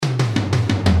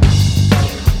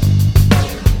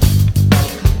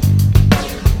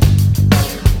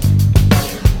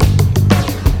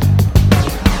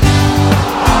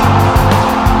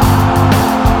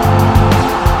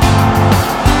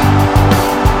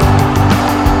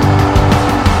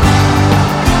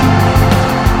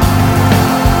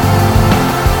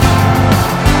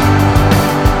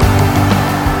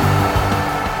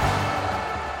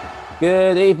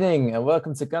Good evening and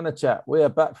welcome to Gunner Chat. We are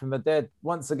back from the dead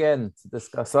once again to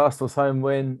discuss Arsenal's home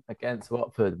win against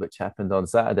Watford, which happened on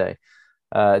Saturday.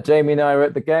 Jamie and I were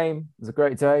at the game. It was a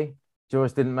great day.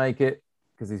 George didn't make it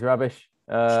because he's rubbish.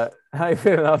 How are you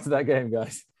feeling after that game,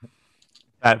 guys?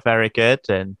 Very good,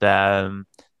 and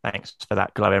thanks for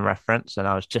that glowing reference. And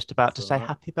I was just about to That's say all right.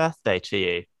 happy birthday to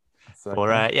you That's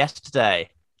for okay.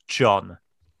 yesterday, John.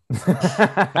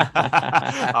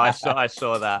 I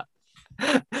saw that.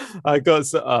 I got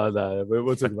so. Oh no,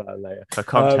 we'll talk about it later. For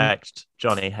context,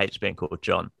 Johnny hates being called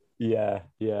John. Yeah.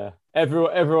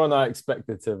 Everyone I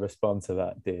expected to respond to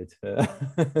that did.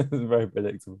 It was very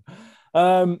predictable.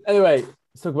 Anyway,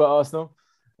 let's talk about Arsenal.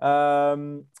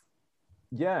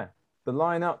 Yeah, the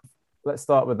lineup. Let's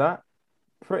start with that.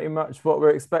 Pretty much what we're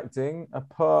expecting,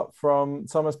 apart from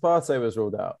Thomas Partey was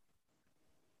ruled out.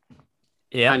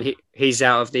 Yeah, And he's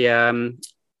out of the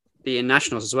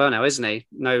internationals as well now, isn't he?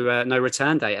 No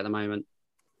return date at the moment.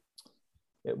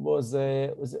 It was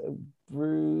a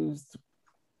bruised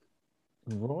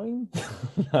groin?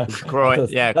 No, groin.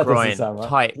 that doesn't Groin. sound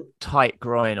right. Tight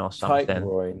groin or Tight something.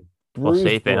 groin. What's he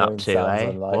Bruised been up groin to, sounds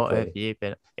eh? What have unlikely. you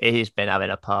been? He's been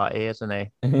having a party, isn't he?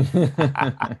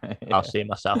 I'll see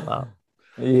myself out.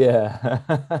 Yeah.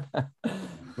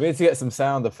 We need to get some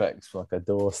sound effects like a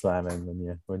door slamming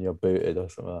when you're booted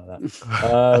or something like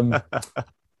that.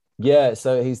 Yeah,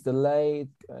 so he's delayed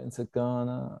going to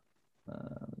Ghana.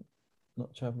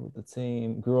 Not travel with the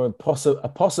team. Groin, a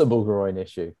possible groin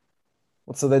issue.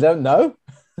 What, so they don't know?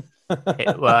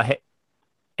 Well,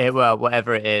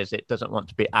 whatever it is, it doesn't want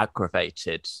to be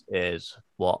aggravated, is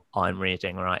what I'm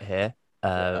reading right here.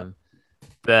 But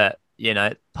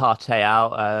Partey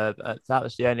out. That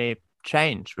was the only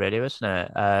change, really,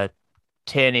 wasn't it?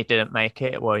 Tierney didn't make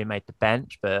it. Well, he made the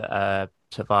bench, but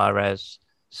Tavares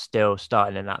still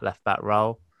starting in that left back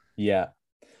role. Yeah,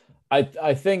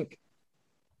 I think.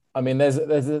 I mean, there's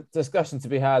a discussion to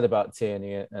be had about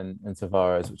Tierney and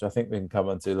Tavares, which I think we can come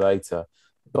on to later.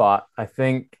 But I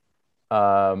think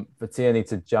for Tierney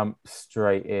to jump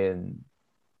straight in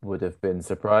would have been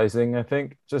surprising. I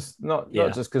think just not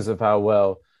just because of how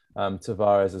well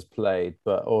Tavares has played,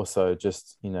 but also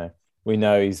just we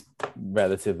know he's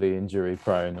relatively injury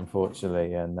prone,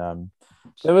 unfortunately, and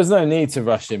there was no need to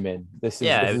rush him in. This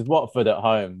is Watford at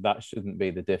home. That shouldn't be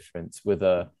the difference with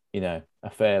a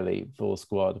fairly full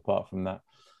squad. Apart from that,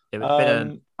 it would have been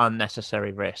an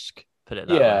unnecessary risk. Put it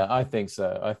that way. Yeah, I think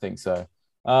so.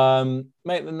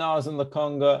 Maitland-Niles and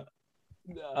Lokonga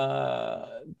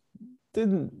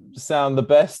didn't sound the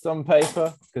best on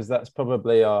paper because that's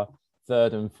probably our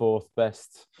third and fourth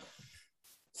best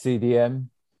CDM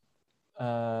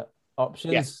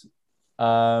options.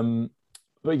 Yeah.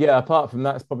 But yeah, apart from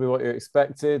that, it's probably what you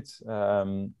expected.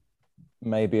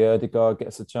 Maybe Ødegaard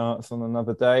gets a chance on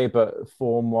another day, but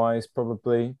form-wise,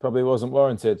 probably wasn't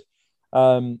warranted.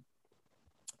 So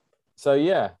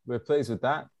yeah, we're pleased with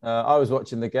that. I was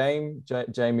watching the game.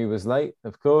 Jamie was late,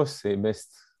 of course. He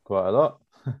missed quite a lot.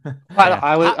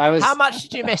 I was. How much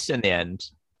did you miss in the end?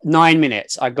 9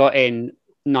 minutes. I got in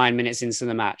 9 minutes into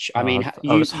the match. I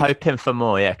was hoping for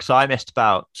more, because I missed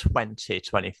about 20,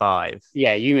 25.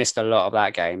 Yeah, you missed a lot of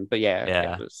that game. But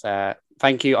yeah. It was,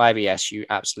 thank you, IBS, you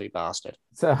absolute bastard.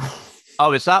 So,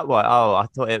 is that why? Oh, I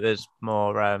thought it was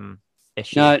more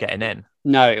issues getting in.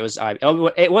 No, it was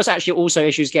actually also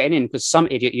issues getting in because some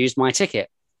idiot used my ticket.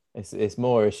 It's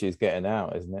more issues getting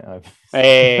out, isn't it?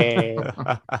 Hey.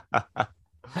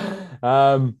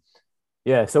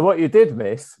 Yeah, so what you did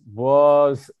miss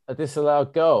was a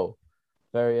disallowed goal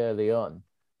very early on.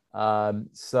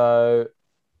 So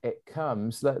it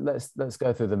comes. Let's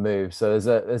go through the move. So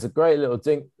there's a great little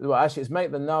dink. Well, actually, it's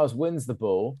Maitland-Niles wins the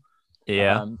ball.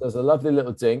 Yeah. There's a lovely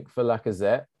little dink for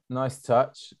Lacazette. Nice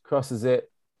touch. Crosses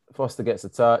it. Foster gets a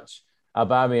touch.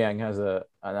 Aubameyang has an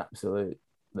absolutely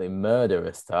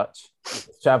murderous touch.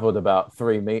 It's travelled about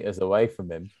 3 meters away from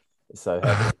him. It's so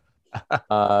heavy.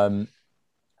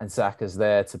 And Saka's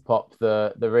there to pop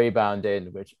the rebound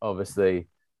in, which obviously,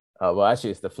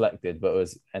 actually it's deflected,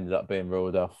 but ended up being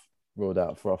ruled out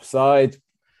for offside.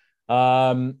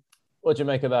 What do you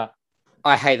make of that?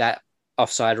 I hate that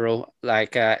offside rule.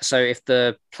 So if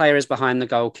the player is behind the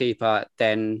goalkeeper,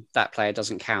 then that player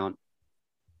doesn't count.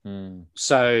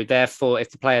 So therefore,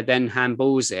 if the player then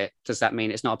handballs it, does that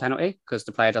mean it's not a penalty because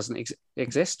the player doesn't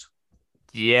exist?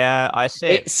 Yeah, I see.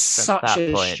 It's such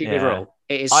a stupid rule.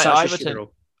 It is such a stupid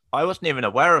rule. I wasn't even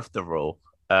aware of the rule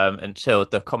until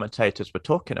the commentators were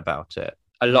talking about it.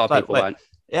 A lot of people weren't.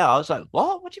 Yeah, I was like,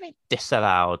 what? What do you mean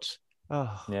disallowed?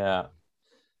 Oh.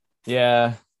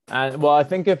 Yeah. And well, I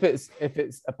think if it's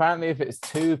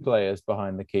two players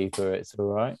behind the keeper, it's all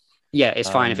right. Yeah, it's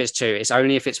fine if it's 2. It's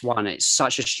only if it's 1. It's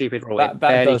such a stupid rule. That It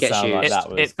barely does gets sound like used. that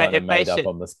was kind of made up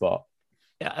on the spot.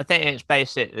 Yeah, I think it's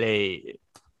basically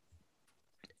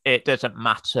it doesn't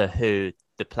matter who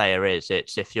the player is.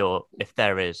 It's if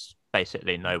there is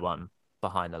basically no one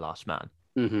behind the last man.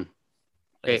 Mm-hmm.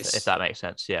 If that makes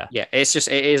sense, yeah. Yeah, it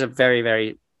is a very,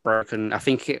 very broken. I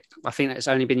think it's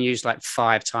only been used like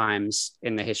 5 times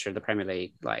in the history of the Premier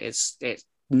League. Like it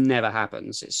never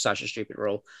happens. It's such a stupid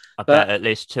rule. I bet at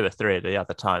least 2 or 3 of the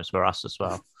other times were us as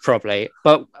well. Probably,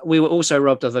 but we were also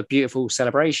robbed of a beautiful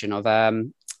celebration of I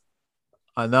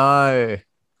know.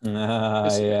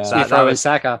 Smith Rowe and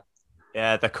Saka.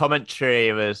 Yeah, the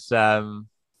commentary was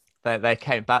they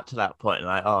came back to that point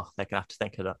like, oh, they're gonna have to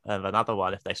think of another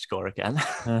one if they score again.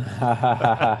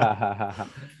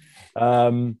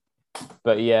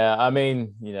 But yeah, I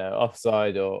mean,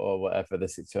 offside or whatever the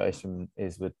situation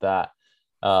is with that,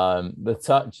 the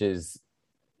touch is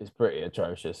pretty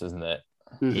atrocious, isn't it?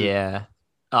 Mm-hmm. Yeah,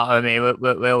 I mean,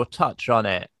 we'll touch on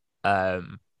it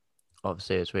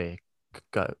obviously as we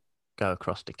go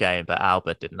across the game, but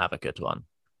Alba didn't have a good one.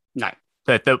 No,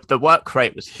 the work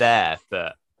rate was there,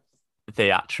 but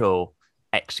the actual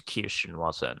execution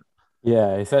wasn't.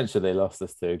 Yeah, essentially lost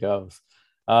us 2 goals.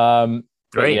 3.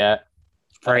 Yeah,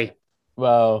 3.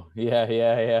 Well,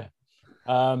 yeah.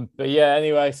 But yeah,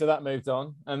 anyway, so that moved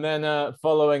on. And then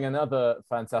following another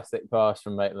fantastic pass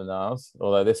from Maitland-Niles,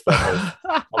 although this one was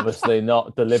obviously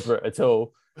not deliberate at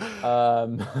all.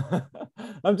 I'm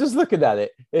just looking at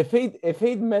it. If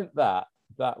he'd meant that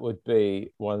would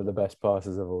be one of the best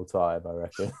passes of all time, I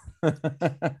reckon.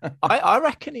 I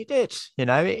reckon he did.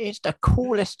 He's the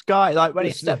coolest guy. Like when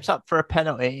he steps up for a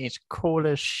penalty, he's cool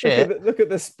as shit. Look at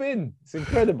the spin. It's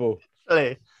incredible.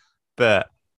 But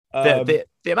the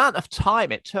amount of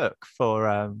time it took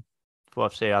for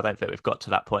obviously, I don't think we've got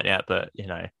to that point yet, but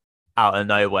out of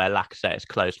nowhere, Lacazette's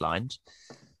clotheslined.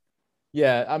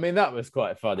 Yeah, I mean, that was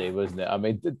quite funny, wasn't it? I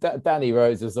mean, Danny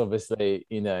Rose was obviously,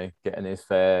 getting his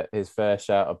fair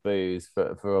share of boos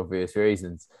for obvious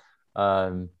reasons.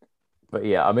 But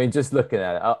yeah, I mean, just looking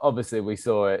at it, obviously we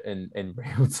saw it in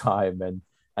real time,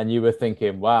 and you were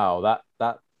thinking, wow,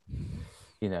 that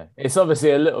it's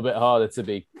obviously a little bit harder to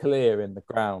be clear in the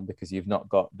ground because you've not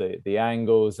got the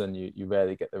angles and you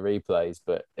rarely get the replays,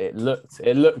 but it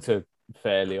looked a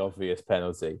fairly obvious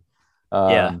penalty.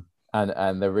 Yeah.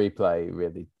 And the replay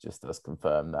really just does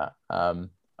confirm that.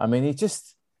 I mean, he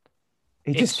just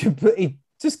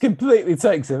completely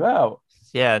takes him out.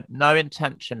 Yeah, no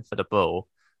intention for the ball.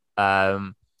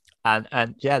 And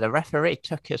yeah, the referee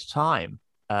took his time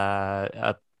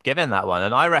giving that one.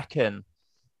 And I reckon,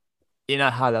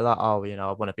 how they're like, oh,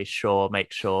 I want to be sure,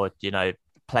 make sure,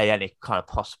 play any kind of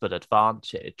possible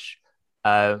advantage.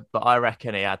 But I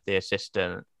reckon he had the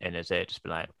assistant in his ear just be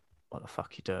like, what the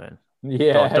fuck are you doing?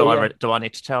 Yeah. Do I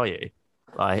need to tell you?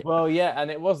 Like, well, yeah, and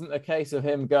it wasn't a case of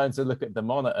him going to look at the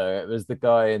monitor. It was the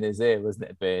guy in his ear, wasn't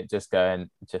it? Being just going,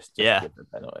 just yeah, give the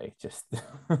penalty. Just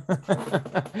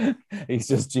he's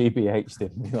just GBH'd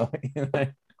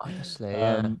him.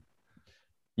 Honestly,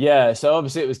 yeah. So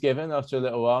obviously it was given after a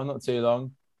little while, not too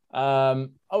long. I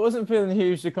wasn't feeling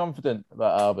hugely confident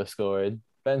about Alba scoring.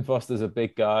 Ben Foster's a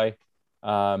big guy,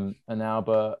 and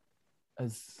Alba.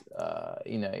 As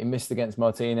he missed against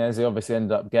Martinez. He obviously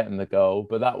ended up getting the goal,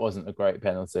 but that wasn't a great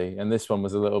penalty. And this one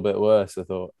was a little bit worse, I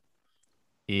thought.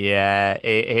 Yeah,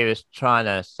 he was trying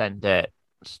to send it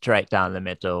straight down the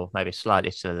middle, maybe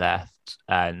slightly to the left.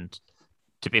 And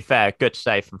to be fair, good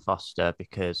save from Foster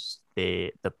because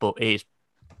the ball he's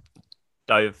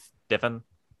diving.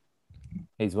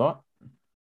 He's what?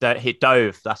 He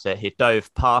dove. That's it. He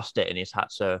dove past it, and he's had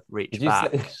to reach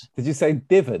back. Did you say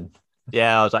divin?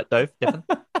 Yeah, I was like,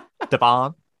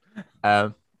 Devon,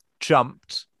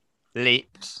 jumped,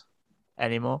 leaped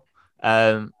anymore.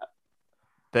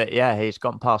 But yeah, he's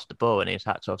gone past the ball and he's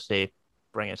had to obviously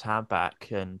bring his hand back.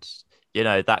 And,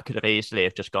 that could have easily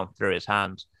have just gone through his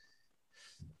hand.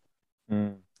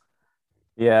 Mm.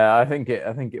 Yeah, I think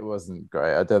it wasn't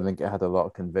great. I don't think it had a lot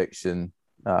of conviction.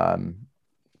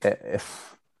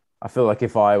 If I feel like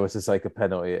if I was to take a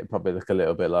penalty, it'd probably look a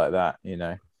little bit like that,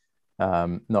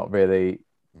 not really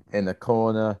in the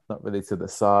corner, not really to the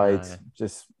side,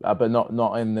 just but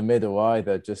not in the middle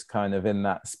either, just kind of in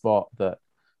that spot that,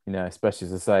 especially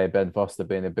as I say, Ben Foster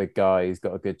being a big guy, he's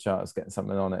got a good chance of getting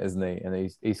something on it, isn't he?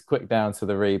 And he's quick down to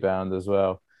the rebound as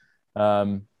well.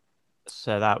 So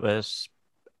that was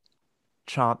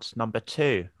chance number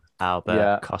 2,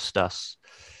 Alba cost us.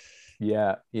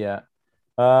 Yeah.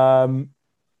 Who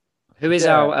is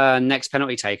our next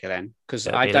penalty taker then? Because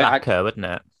I don't. Laka, wouldn't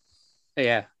it?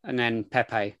 Yeah, and then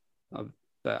Pepe, but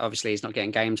obviously he's not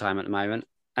getting game time at the moment.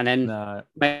 And then No.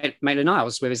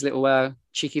 Maitland-Niles with his little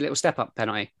cheeky little step up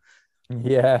penalty.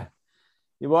 Yeah.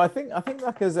 Well, I think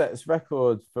Lacazette's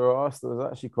record for Arsenal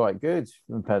is actually quite good.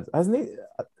 Hasn't he?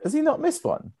 Has he not missed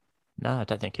one? No, I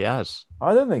don't think he has.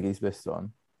 I don't think he's missed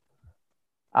one.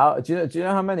 Do you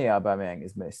know how many Aubameyang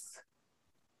has missed?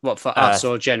 What, for us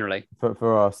or generally?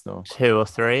 For Arsenal, 2 or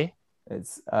 3.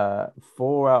 It's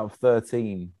 4 out of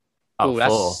 13. Oh,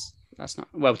 4. That's not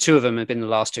well. 2 of them have been the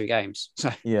last 2 games.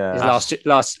 So Yeah,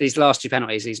 his last 2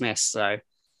 penalties he's missed. So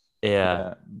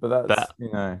yeah. But that's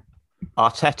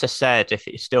Arteta said if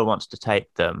he still wants to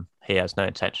take them, he has no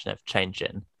intention of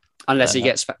changing unless he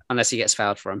gets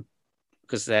fouled for them,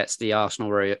 because that's the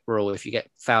Arsenal rule. If you get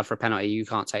fouled for a penalty, you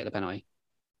can't take the penalty.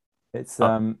 It's 3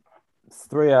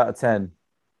 out of 10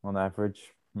 on average.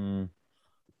 Probably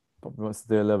wants to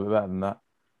do a little bit better than that.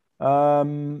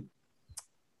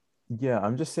 Yeah,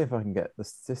 I'm just seeing if I can get the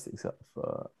statistics up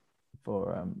for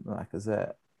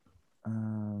Lacazette.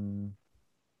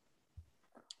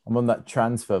 I'm on that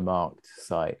transfer marked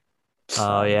site.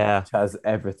 Oh, yeah. Which has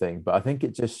everything, but I think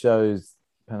it just shows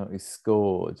penalties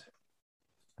scored.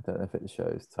 I don't know if it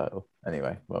shows total.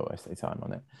 Anyway, well, waste any time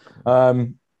on it.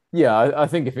 Yeah, I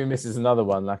think if he misses another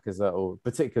one, Lacazette, or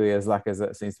particularly as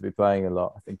Lacazette seems to be playing a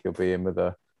lot, I think he'll be in with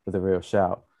a real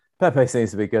shout. Pepe seems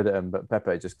to be good at him, but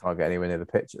Pepe just can't get anywhere near the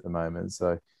pitch at the moment.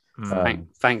 So,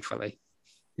 thankfully,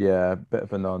 yeah, a bit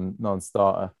of a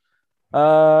non-starter.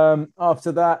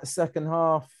 After that, second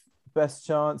half, best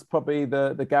chance probably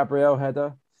the Gabriel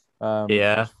header.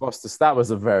 Foster, that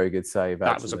was a very good save. Actually,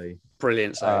 that was a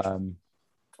brilliant save.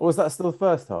 Or was that still the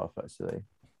first half? Actually,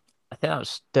 I think that was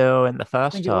still in the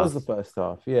first half. It was the first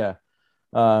half. Yeah,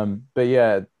 but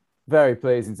yeah, very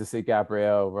pleasing to see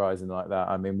Gabriel rising like that.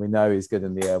 I mean, we know he's good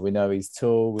in the air. We know he's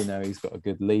tall. We know he's got a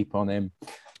good leap on him.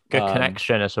 Good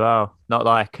connection as well. Not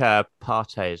like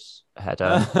Partey's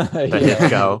header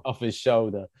goal off his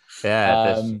shoulder.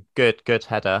 Yeah, good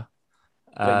header.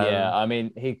 But yeah, I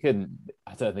mean,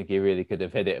 I don't think he really could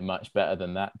have hit it much better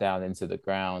than that down into the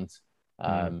ground.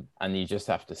 And you just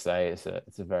have to say it's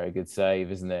a very good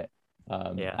save, isn't it?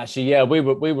 Actually, yeah, we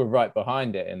were right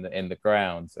behind it in the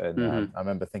ground, and I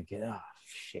remember thinking,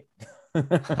 shit,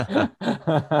 that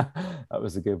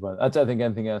was a good one. I don't think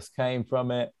anything else came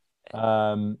from it.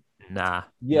 And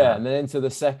then into the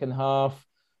second half,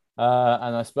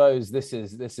 and I suppose this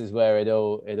is where it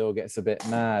all gets a bit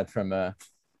mad from a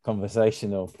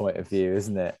conversational point of view,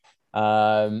 isn't it?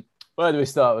 Where do we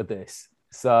start with this?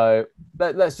 So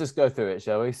let's just go through it,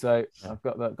 shall we? So I've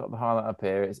got the highlight up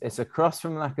here. It's a cross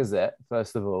from Lacazette,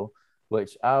 first of all,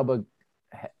 which Alba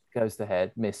goes to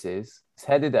head, misses. It's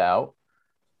headed out.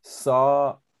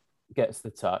 Sarr gets the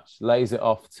touch, lays it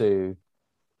off to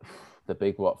the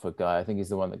big Watford guy. I think he's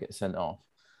the one that gets sent off.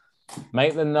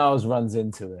 Maitland-Niles runs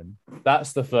into him.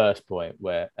 That's the first point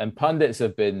and pundits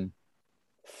have been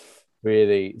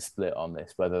really split on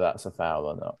this, whether that's a foul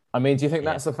or not. I mean, do you think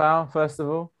that's a foul, first of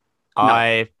all?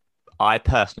 No. I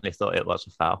personally thought it was a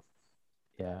foul.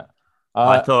 Yeah.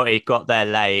 I thought he got there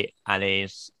late, and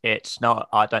it's not.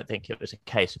 I don't think it was a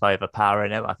case of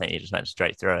overpowering him. I think he just went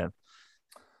straight through him.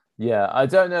 Yeah, I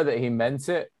don't know that he meant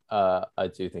it. I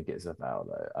do think it's a foul,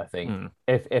 though. I think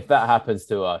if that happens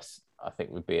to us, I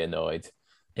think we'd be annoyed.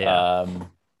 Yeah.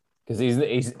 Because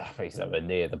he's nowhere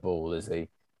near the ball, is he?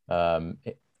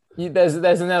 There's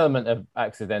an element of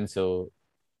accidental,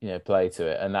 play to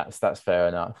it, and that's fair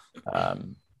enough.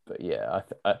 But yeah,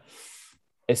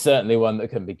 it's certainly one that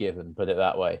can be given. Put it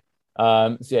that way.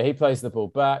 So yeah, he plays the ball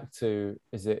back to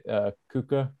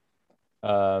Kuka.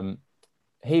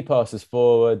 He passes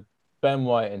forward. Ben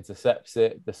White intercepts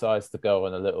it. Decides to go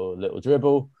on a little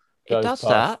dribble. He does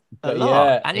that a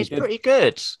lot, and he's pretty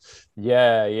good.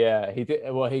 Yeah. He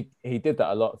did. Well, he did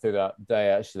that a lot throughout the day,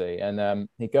 actually. And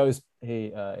he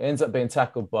ends up being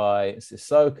tackled by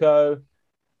Sissoko.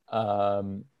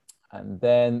 And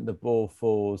then the ball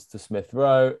falls to Smith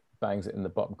Rowe, bangs it in the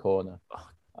bottom corner.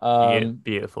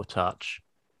 Beautiful touch.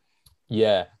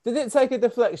 Yeah. Did it take a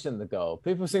deflection, the goal?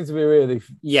 People seem to be really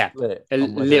split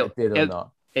on whether it did or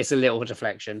not. It's a little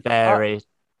deflection. Very.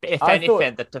 If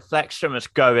anything, the deflection was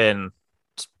going,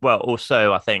 well,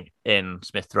 also, I think, in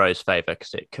Smith Rowe's favour,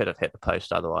 because it could have hit the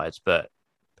post otherwise, but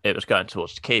it was going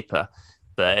towards the keeper.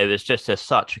 But it was just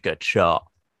such a good shot.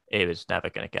 He was never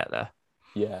going to get there.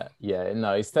 Yeah.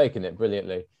 No, he's taken it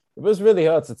brilliantly. It was really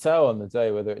hard to tell on the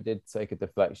day whether it did take a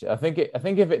deflection. I think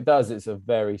if it does, it's a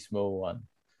very small one.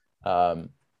 What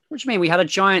do you mean? We had a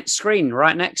giant screen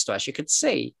right next to us. You could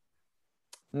see.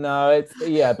 No,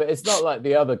 but it's not like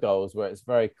the other goals where it's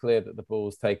very clear that the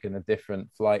ball's taken a different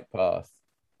flight path.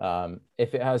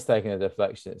 If it has taken a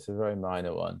deflection, it's a very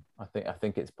minor one. I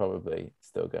think it's probably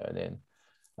still going in.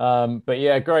 But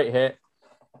yeah, great hit.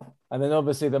 And then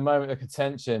obviously the moment of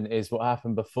contention is what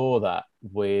happened before that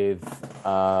with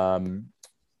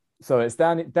so it's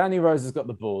Danny Rose has got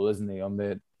the ball, isn't he?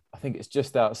 I think it's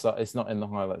just outside, it's not in the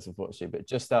highlights unfortunately, but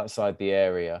just outside the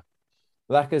area.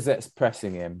 Lacazette's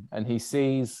pressing him and he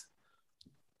sees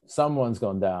someone's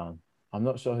gone down. I'm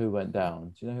not sure who went down.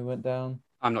 Do you know who went down?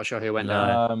 I'm not sure who went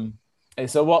down.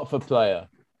 It's a Watford player.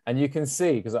 And you can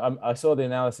see, because I saw the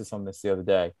analysis on this the other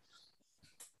day,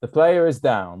 the player is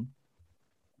down.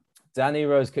 Danny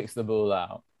Rose kicks the ball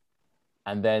out.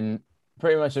 And then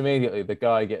pretty much immediately, the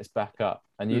guy gets back up.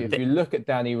 And if you look at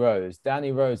Danny Rose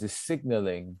is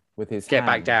signaling with his get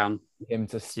back down, him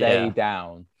to stay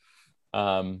down.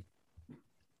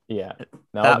 Yeah.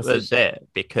 Now, that was it,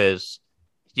 because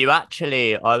I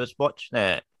was watching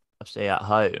it, obviously at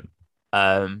home.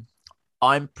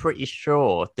 I'm pretty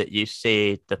sure that you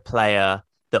see the player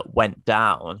that went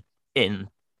down on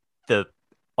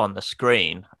the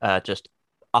screen just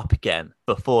up again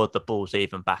before the ball's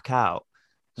even back out.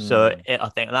 So I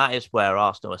think that is where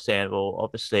Arsenal are saying, well,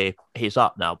 obviously he's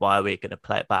up now. Why are we going to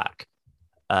play it back?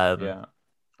 That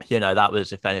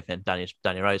was, if anything, Danny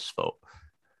Rose's fault.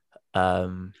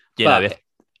 If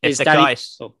the guy,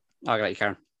 I'll let you,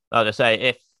 Karen. I was going to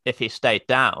say, if he stayed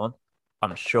down,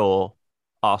 I'm sure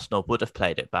Arsenal would have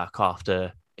played it back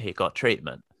after he got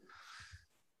treatment.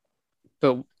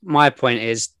 But my point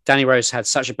is, Danny Rose had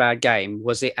such a bad game.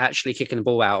 Was it actually kicking the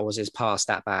ball out, or was his pass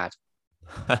that bad?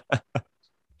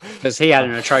 Because he had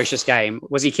an atrocious game.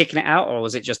 Was he kicking it out, or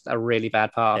was it just a really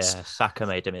bad pass? Yeah, Saka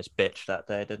made him his bitch that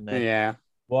day, didn't he? Yeah.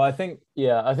 Well, I think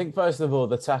first of all,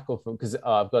 the tackle from, because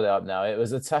I've got it up now. It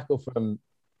was a tackle from,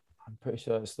 I'm pretty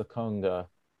sure it's Lokonga.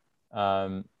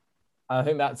 I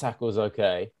think that tackle's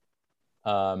okay.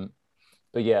 But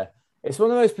yeah, it's one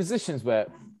of those positions where,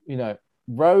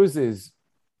 Rose is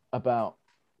about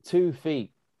 2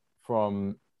 feet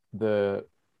from the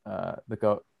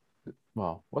goal.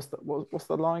 Well, what's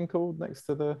the line called next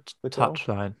to the touch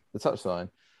line? The touch line.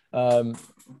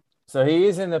 So he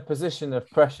is in a position of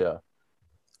pressure.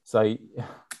 So,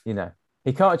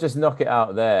 he can't just knock it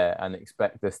out there and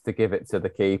expect us to give it to the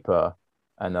keeper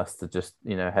and us to just,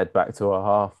 head back to our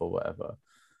half or whatever.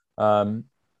 But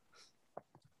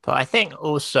I think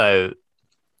also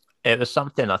it was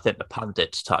something I think the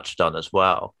pundits touched on as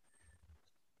well.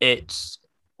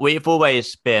 We've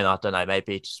always been, I don't know,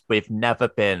 we've never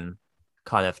been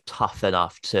kind of tough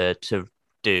enough to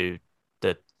do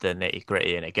the nitty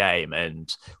gritty in a game.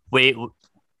 And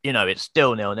it's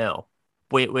still 0-0.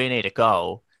 We need a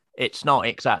goal. It's not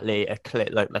exactly a clear,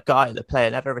 like the player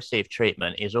never received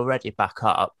treatment. He's already back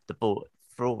up. The ball,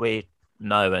 for all we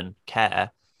know and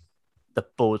care, the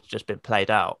ball's just been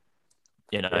played out.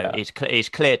 He's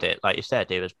cleared it. Like you said,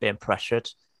 he was being pressured.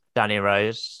 Danny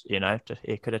Rose,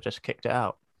 he could have just kicked it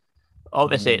out.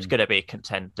 Obviously, it's going to be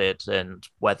contended, and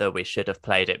whether we should have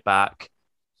played it back,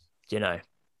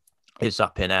 is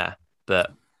up in air.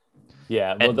 But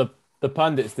yeah, well, the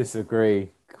pundits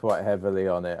disagree quite heavily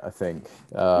on it, I think.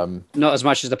 Not as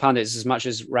much as the pundits, as much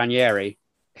as Ranieri.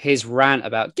 His rant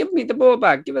about "give me the ball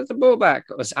back, give us the ball back"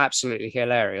 was absolutely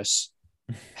hilarious.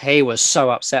 He was so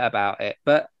upset about it.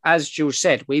 But as George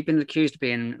said, we've been accused of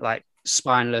being like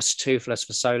spineless, toothless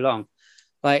for so long.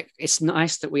 Like, it's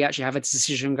nice that we actually have a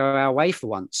decision go our way for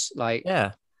once. Like,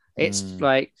 yeah, it's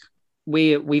like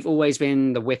we've always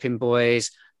been the whipping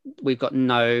boys. We've got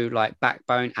no like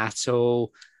backbone at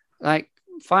all. Like,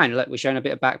 fine, look, we've shown a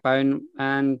bit of backbone,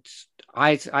 and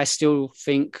I still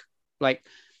think like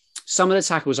some of the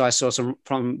tackles I saw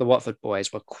from the Watford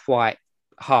boys were quite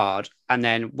hard, and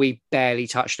then we barely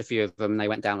touched a few of them and they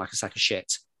went down like a sack of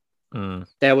shit.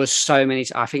 There was so many.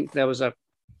 I think there was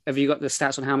have you got the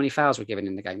stats on how many fouls were given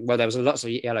in the game? Well, there was lots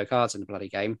of yellow cards in the bloody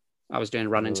game. I was doing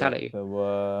run and tally. There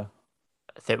were,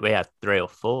 I think we had 3 or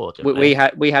 4. We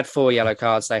had 4 yellow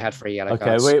cards. They had 3 yellow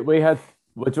cards. Okay, we had.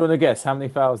 What do you want to guess? How many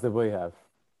fouls did we have?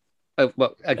 Oh,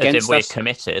 well, against we us,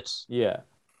 committed. Yeah,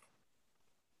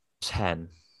 10,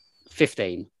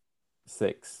 15,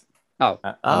 6. Oh,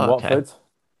 Watford,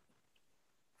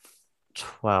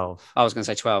 12. I was going to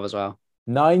say 12 as well.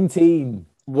 19.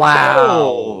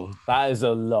 Wow, that is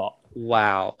a lot.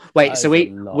 Wow. Wait, so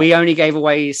we only gave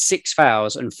away 6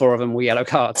 fouls and 4 of them were yellow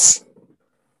cards.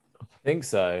 I think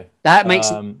so. That makes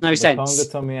no sense.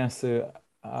 Lokonga, Tomiyasu,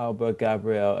 Alba,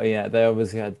 Gabriel. Yeah, they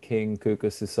obviously had King, Kuka,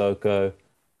 Sissoko,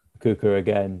 Kuka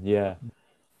again. Yeah.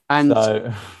 And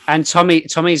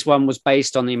Tommy's one was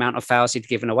based on the amount of fouls he'd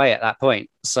given away at that point.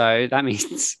 So that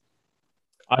means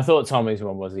I thought Tommy's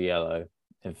one was a yellow.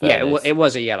 Yeah, it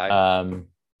was a yellow.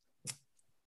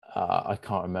 I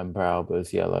can't remember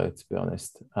Alba's yellow, to be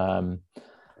honest.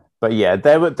 but yeah,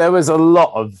 there was a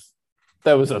lot of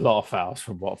fouls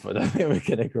from Watford. I think we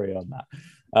can agree on that.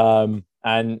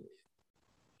 And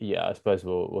yeah, I suppose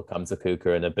we'll come to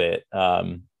Kuka in a bit.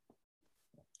 But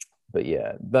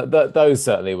yeah, those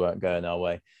certainly weren't going our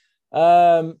way.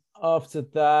 After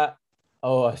that,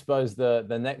 I suppose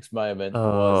the next moment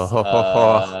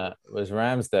was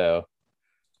Ramsdale.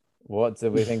 What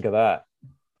did we think of that?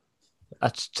 I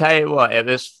tell you what, it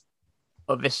was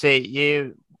obviously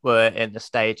you were in the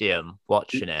stadium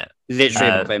watching it,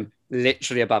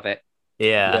 literally above it.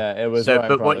 Yeah, it was. So, right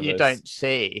but what you don't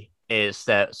see is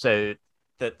that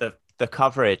the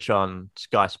coverage on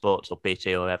Sky Sports or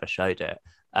BT or whoever showed it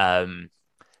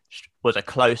was a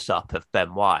close up of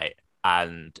Ben White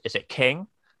and is it King?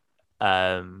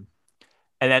 And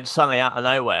then suddenly out of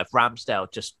nowhere,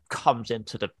 Ramsdale just comes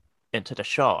into the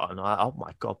shot, and I'm like, oh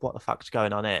my god, what the fuck's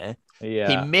going on here? Yeah,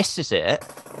 he misses it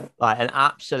like an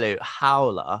absolute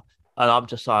howler, and I'm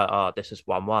just like, oh, this is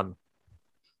 1-1.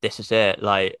 This is it,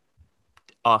 like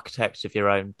architects of your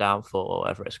own downfall, or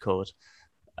whatever it's called.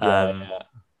 But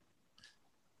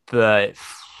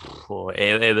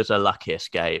it was a lucky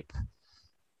escape.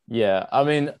 Yeah, I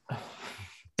mean,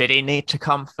 did he need to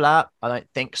come flat? I don't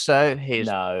think so.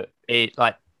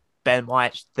 Like Ben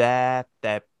White's there.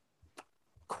 They're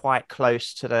quite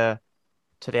close to the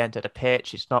end of the pitch.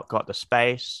 He's not got the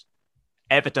space,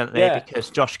 evidently, because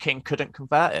Josh King couldn't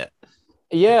convert it.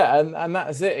 Yeah, and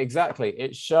that's it exactly.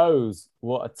 It shows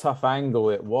what a tough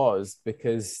angle it was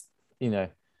because you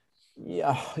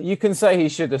can say he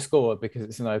should have scored because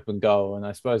it's an open goal, and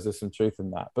I suppose there's some truth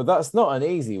in that. But that's not an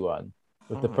easy one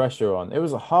with the pressure on. It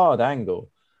was a hard angle.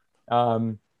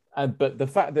 But the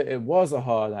fact that it was a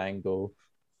hard angle,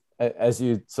 as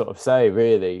you sort of say,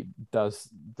 really does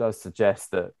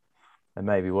suggest that there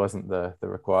maybe wasn't the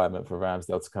requirement for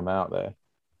Ramsdale to come out there.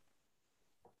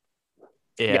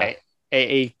 Yeah,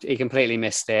 he completely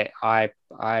missed it. I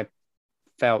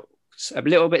felt a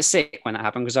little bit sick when it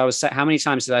happened because I was how many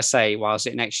times did I say while I was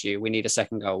sitting next to you, we need a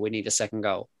second goal, we need a second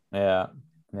goal. Yeah.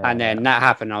 And then that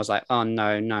happened. I was like, oh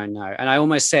no. And I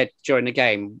almost said during the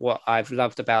game, what I've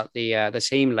loved about the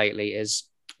team lately is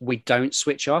we don't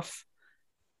switch off.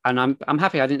 And I'm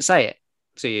happy I didn't say it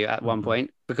to you at one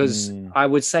point because I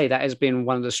would say that has been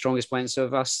one of the strongest points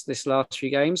of us this last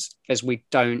few games is we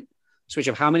don't switch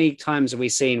off. How many times have we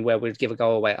seen where we'd give a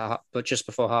goal away but just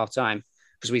before half time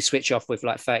because we switch off with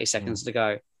like 30 seconds to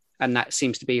go? And that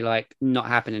seems to be like not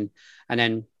happening. And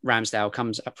then Ramsdale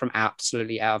comes up from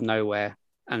absolutely out of nowhere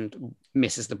and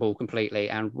misses the ball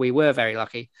completely. And we were very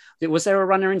lucky. Was there a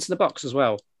runner into the box as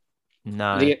well?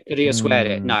 No. Did he have squared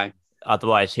it? No.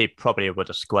 Otherwise, he probably would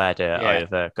have squared it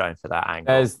over going for that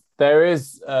angle. There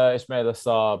is Ismail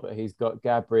Assar, but he's got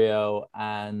Gabriel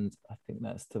and I think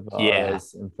that's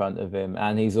Tavares in front of him.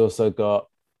 And he's also got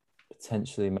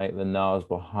potentially Maitland-Niles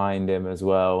behind him as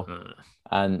well.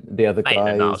 And the other guy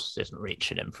Maitland-Niles isn't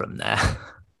reaching him from there.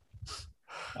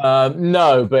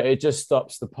 No, but it just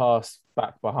stops the pass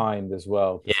back behind as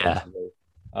well. Yeah.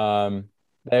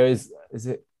 There is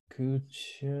it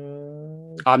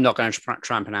Cucho? I'm not going to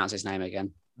try and pronounce his name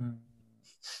again.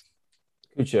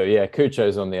 Cucho, yeah,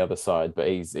 Cucho's on the other side, but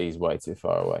he's way too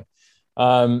far away.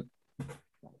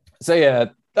 So yeah,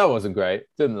 that wasn't great.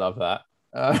 Didn't love that.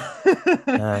 No.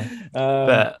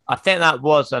 But I think that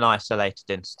was an isolated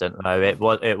incident, though. It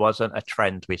wasn't a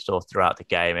trend we saw throughout the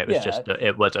game. It was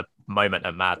it was a moment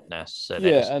of madness.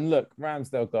 And look,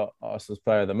 Ramsdale got Arsenal's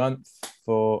Player of the Month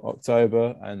for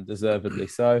October, and deservedly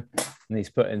so. And he's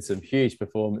put in some huge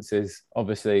performances.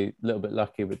 Obviously, a little bit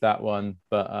lucky with that one,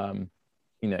 but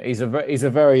he's a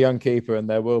very young keeper, and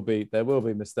there will be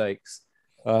mistakes.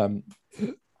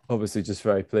 Obviously, just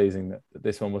very pleasing that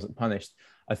this one wasn't punished.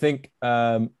 I think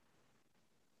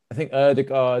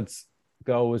Ødegaard's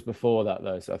goal was before that,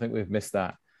 though, so I think we've missed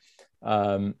that.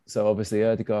 So obviously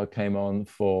Ødegaard came on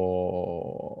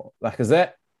for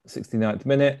Lacazette, 69th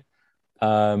minute.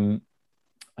 I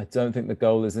don't think the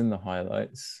goal is in the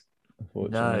highlights,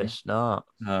 unfortunately. No, it's not.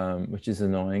 Which is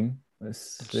annoying.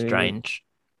 Strange.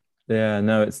 Yeah,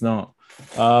 no, it's not.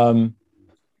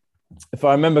 If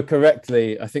I remember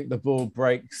correctly, I think the ball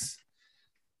breaks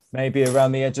maybe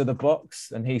around the edge of the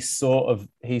box, and he sort of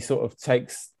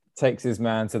takes his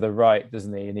man to the right,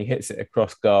 doesn't he? And he hits it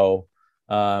across goal.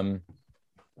 And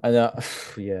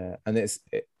it's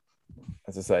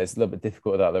as I say, it's a little bit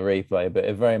difficult without the replay, but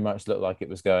it very much looked like it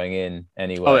was going in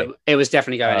anyway. Oh, it was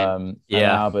definitely going in. Yeah,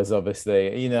 and Alba's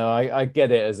obviously, I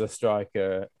get it as a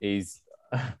striker. He's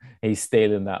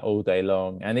stealing that all day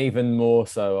long, and even more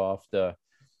so after,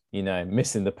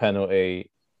 missing the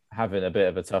penalty, having a bit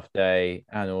of a tough day,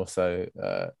 and also,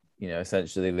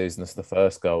 essentially losing us the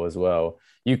first goal as well.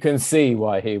 You can see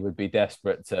why he would be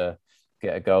desperate to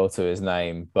get a goal to his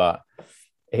name, but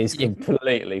he's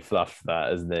completely fluffed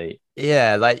that, isn't he?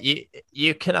 Yeah, like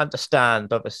you can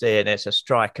understand, obviously, and it's a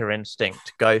striker instinct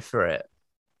to go for it,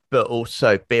 but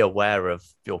also be aware of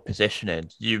your positioning.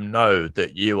 You know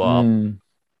that you are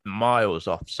miles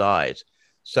offside.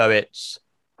 So it's,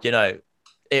 it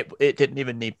didn't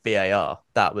even need VAR.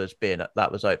 That was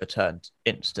overturned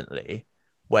instantly.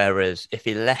 Whereas if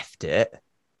he left it,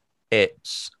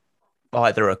 it's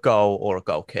either a goal or a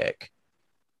goal kick.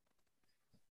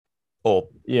 Or,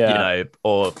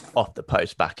 or off the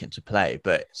post back into play.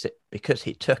 But because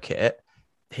he took it,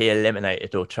 he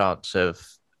eliminated all chance of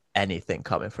anything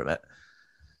coming from it.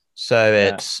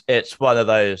 So it's one of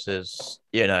those as,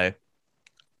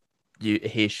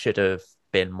 he should have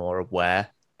been more aware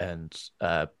and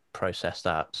processed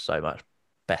that so much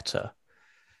better.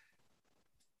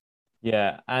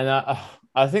 Yeah, and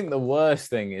I think the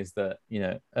worst thing is that,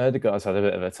 Ødegaard's had a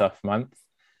bit of a tough month.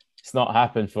 It's not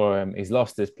happened for him. He's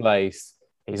lost his place.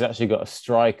 He's actually got a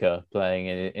striker playing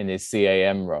in his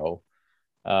CAM role.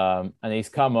 And he's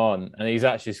come on and he's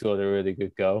actually scored a really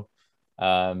good goal.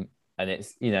 And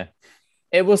it's,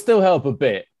 it will still help a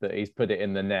bit that he's put it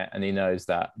in the net and he knows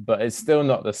that. But it's still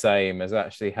not the same as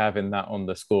actually having that on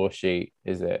the score sheet,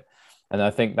 is it? And I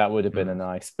think that would have been a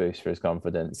nice boost for his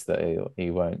confidence that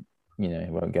he won't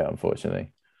get,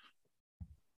 unfortunately.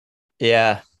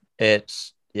 Yeah,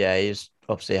 he's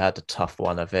obviously had a tough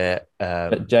one of it.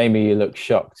 But Jamie, you look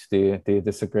shocked. Do you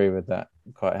disagree with that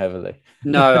quite heavily?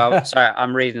 No, sorry,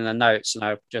 I'm reading the notes and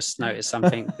I've just noticed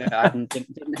something that I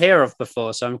didn't hear of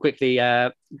before. So I'm quickly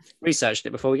researching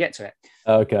it before we get to it.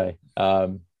 Okay.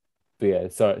 But yeah,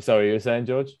 sorry, you were saying,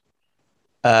 George?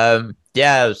 I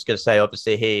was going to say,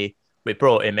 obviously, we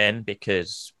brought him in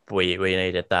because we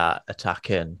needed that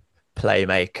attacking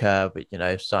playmaker, but,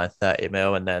 signed 30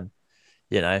 mil and then,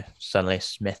 suddenly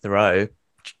Smith Rowe,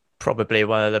 probably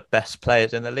one of the best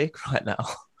players in the league right now.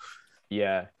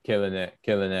 Yeah, killing it.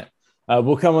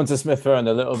 We'll come on to Smith Rowe in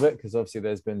a little bit because obviously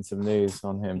there's been some news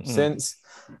on him since.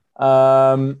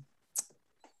 Jamie,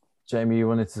 you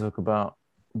wanted to talk about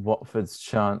Watford's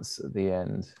chance at the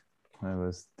end.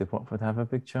 Did Watford have a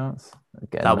big chance?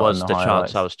 Again, that was the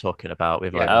chance I was talking about.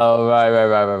 With right.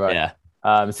 Yeah.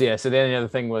 So the only other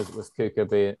thing was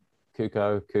Kuka,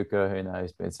 who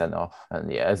knows, being sent off.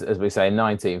 And yeah, as we say,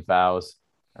 19 fouls,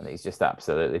 and he's just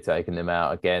absolutely taken them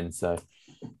out again. So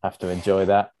have to enjoy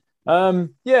that.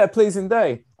 Pleasing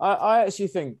day. I actually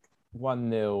think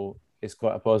 1-0 is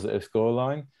quite a positive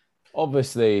scoreline.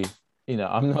 Obviously,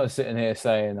 I'm not sitting here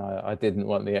saying I didn't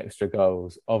want the extra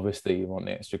goals. Obviously, you want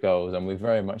the extra goals, and we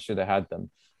very much should have had them.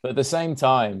 But at the same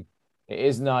time, it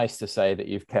is nice to say that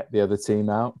you've kept the other team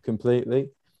out completely.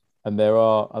 And there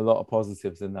are a lot of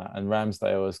positives in that. And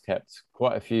Ramsdale has kept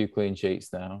quite a few clean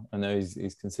sheets now. I know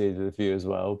he's conceded a few as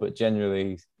well, but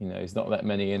generally, he's not let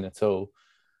many in at all.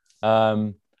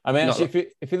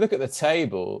 If you look at the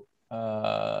table,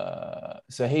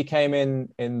 so he came in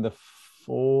the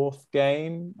fourth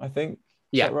game, I think.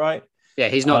 Yeah. Is that right? Yeah,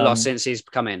 he's not lost since he's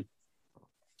come in.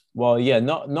 Well, yeah,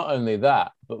 not only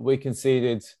that, but we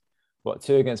conceded,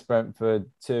 2 against Brentford,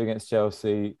 2 against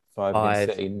Chelsea, 5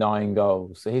 against City, 9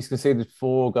 goals. So he's conceded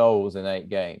 4 goals in 8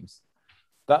 games.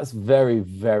 That's very,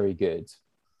 very good.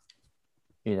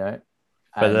 But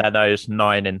Leno's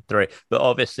 9 and 3. But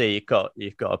obviously you've got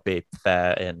to be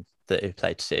fair in that he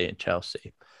played City and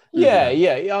Chelsea. Yeah,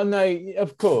 I know,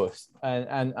 of course.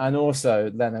 And also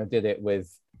Leno did it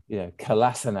with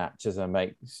Kolasinac as a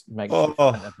makes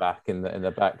back in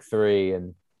the back three,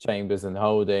 and Chambers and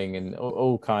Holding, and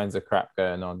all kinds of crap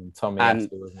going on. Tommy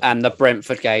and the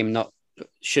Brentford game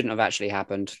shouldn't have actually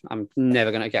happened. I'm never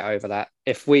going to get over that.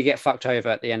 If we get fucked over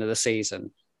at the end of the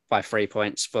season by 3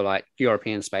 points for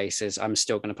European spaces, I'm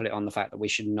still going to put it on the fact that we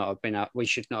should not have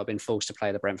been forced to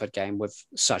play the Brentford game with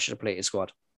such a depleted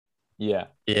squad. Yeah.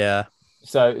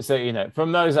 So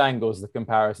from those angles, the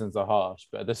comparisons are harsh,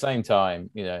 but at the same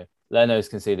time, Leno's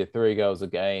conceded 3 goals a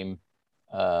game.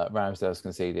 Ramsdale's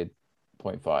conceded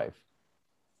 0.5.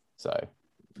 So,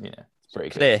 it's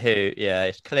pretty clear clear.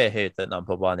 It's clear who the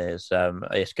number one is.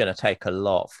 It's going to take a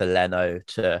lot for Leno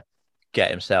to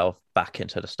get himself back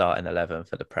into the starting 11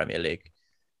 for the Premier League.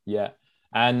 Yeah.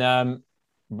 And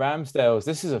Ramsdale's,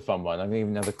 this is a fun one. I'm even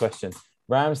another question.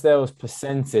 Ramsdale's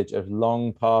percentage of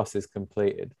long passes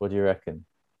completed. What do you reckon?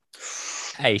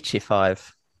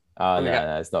 85. Oh,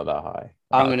 no, it's not that high.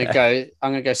 I'm going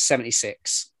to go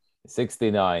 76.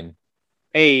 69.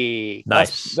 Hey,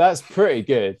 nice. That's pretty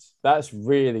good. That's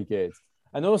really good.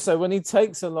 And also, when he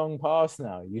takes a long pass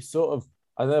now, you sort of,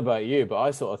 I don't know about you, but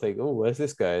I sort of think, oh, where's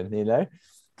this going?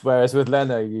 Whereas with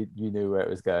Leno, you knew where it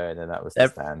was going, and that was the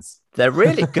stands. They're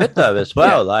really good though as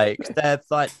well. Like they're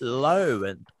like low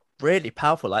and really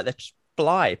powerful. Like they just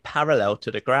fly parallel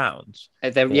to the ground.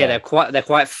 They're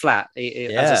quite flat.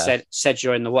 As I said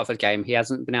during the Watford game, he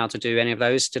hasn't been able to do any of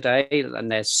those today,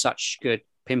 and there's such good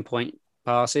pinpoint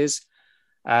passes.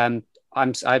 I'm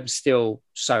still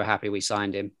so happy we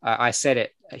signed him. I said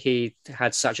it. He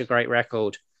had such a great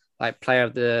record. Like player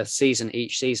of the season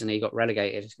each season, he got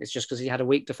relegated. It's just because he had a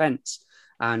weak defense,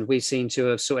 and we seem to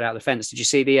have sorted out the defense. Did you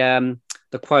see the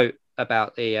quote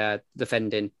about the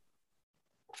defending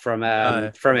from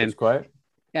him? Quote?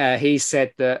 He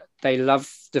said that they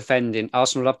love defending.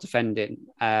 Arsenal love defending,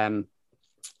 even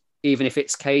if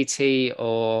it's KT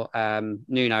or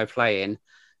Nuno playing.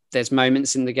 There's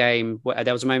moments in the game.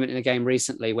 There was a moment in the game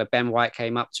recently where Ben White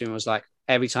came up to him and was like,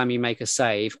 every time you make a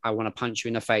save, I want to punch you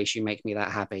in the face. You make me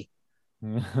that happy.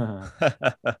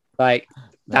 Like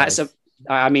that's nice.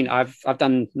 I've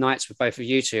done nights with both of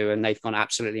you two, and they've gone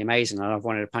absolutely amazing. And I've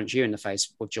wanted to punch you in the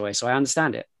face with joy, so I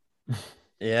understand it.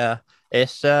 Yeah,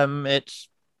 it's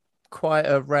quite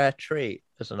a rare treat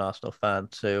as an Arsenal fan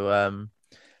to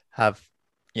have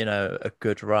a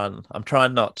good run. I'm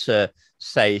trying not to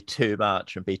say too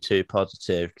much and be too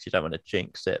positive because you don't want to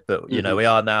jinx it, but we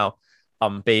are now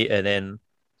unbeaten in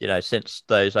since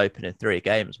those opening 3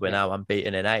 games. We're now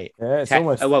unbeaten in 8. Yeah, it's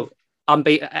almost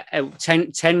unbeaten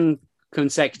 10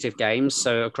 consecutive games,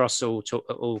 so across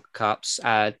all cups,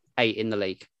 8 in the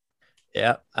league.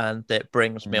 Yeah, and it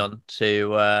brings me on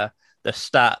to the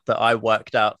stat that I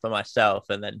worked out for myself,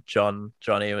 and then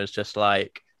Johnny was just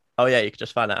like, oh yeah, you could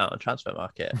just find that out on Transfer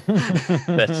Market.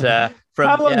 But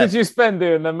how long did you spend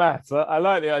doing the maths? I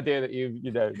like the idea that you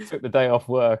took the day off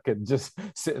work and just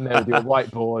sitting there with your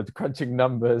whiteboard crunching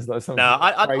numbers like some. No,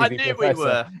 I knew professor. We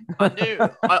were. I knew.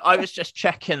 I was just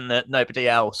checking that nobody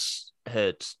else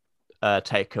had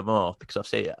taken more, because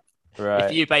obviously,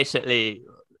 if you basically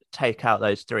take out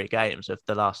those 3 games of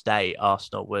the last 8,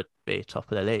 Arsenal would be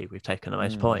top of the league. We've taken the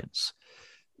most points.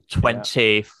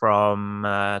 20 from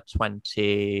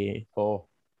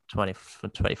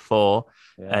 24,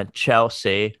 and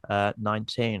Chelsea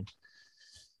 19.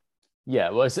 Yeah,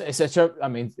 well, it's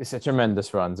a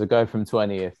tremendous run to go from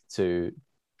 20th to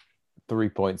 3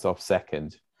 points off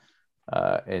second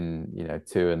in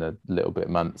 2 and a little bit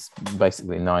months,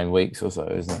 basically 9 weeks or so,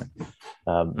 isn't it?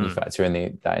 You factor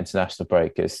in that international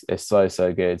break, it's so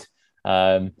good.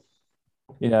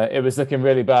 It was looking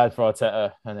really bad for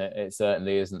Arteta, and it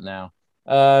certainly isn't now.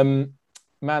 Man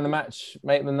of the match,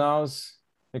 Maitland-Niles.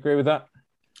 Agree with that?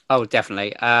 Oh,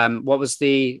 definitely. What was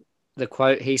the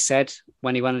quote he said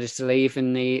when he wanted us to leave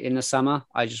in the summer?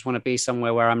 I just want to be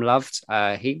somewhere where I'm loved.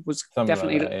 He was something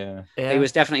definitely like that, yeah. He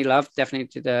was definitely loved. Definitely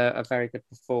did a very good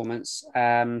performance.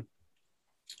 I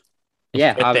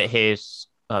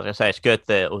was going to say, it's good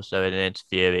that also in an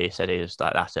interview he said he was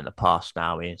like, that's in the past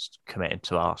now, he's committing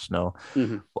to Arsenal.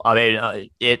 I mean,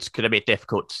 it's going to be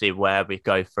difficult to see where we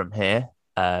go from here,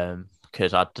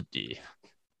 because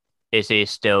is he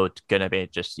still going to be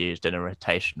just used in a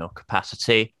rotational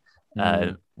capacity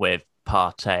with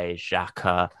Partey,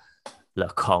 Xhaka,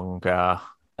 Lokonga?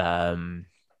 Don't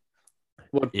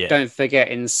forget,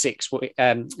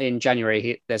 in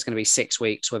January there's going to be 6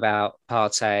 weeks without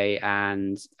Partey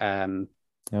and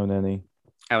Elneny.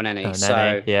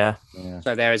 So yeah.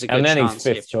 So there is a good chance. Elneny's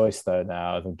 5th choice though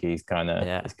now. I think he's kind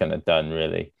of done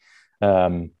really.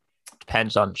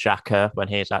 Depends on Xhaka when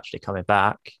he's actually coming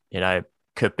back.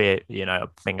 Could be,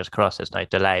 fingers crossed there's no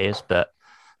delays, but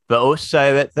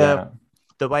also at the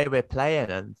way we're playing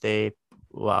and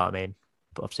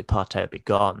obviously Partey will be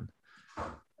gone,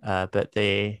 but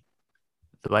the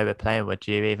way we're playing, would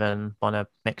you even want to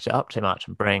mix it up too much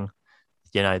and bring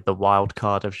the wild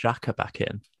card of Xhaka back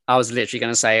in? I was literally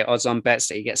going to say odds on bets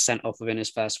that he gets sent off within his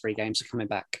first 3 games of coming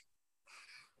back.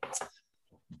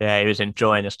 Yeah, he was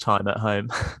enjoying his time at home.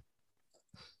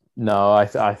 No,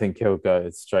 I think he'll go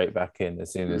straight back in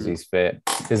as soon as he's fit,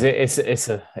 because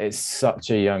it's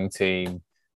such a young team,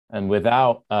 and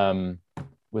without Aubameyang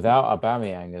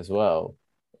as well,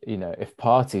 if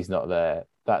Partey's not there,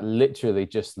 that literally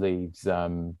just leaves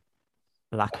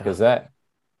Lacazette.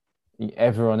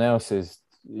 Everyone else is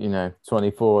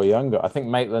 24 or younger. I think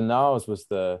Maitland-Niles was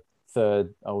the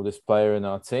 3rd oldest player in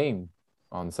our team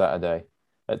on Saturday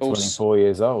at 24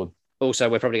 years old. Also,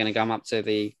 we're probably going to come up to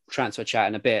the transfer chat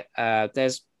in a bit.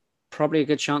 There's probably a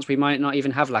good chance we might not even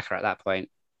have Laka at that point.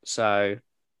 So,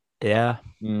 yeah.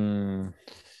 I'm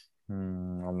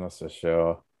not so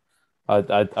sure.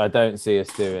 I don't see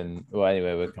us doing... Well,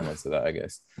 anyway, we'll come on to that, I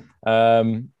guess.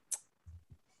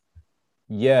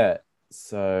 Yeah,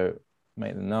 so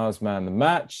Maitland-Niles man of the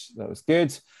match. That was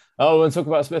good. Oh, we'll talk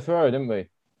about Smith Rowe, didn't we?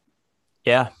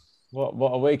 Yeah. What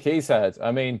a week he's had.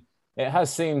 I mean, it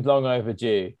has seemed long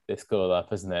overdue, this call-up,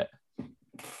 hasn't it?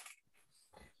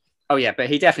 Oh, yeah, but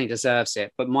he definitely deserves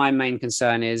it. But my main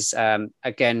concern is,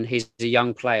 again, he's a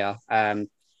young player. Part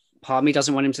of me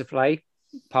doesn't want him to play.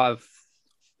 I'm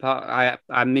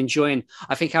enjoying.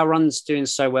 I think our run's doing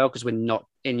so well because we're not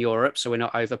in Europe, so we're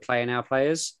not overplaying our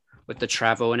players with the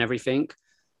travel and everything.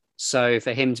 So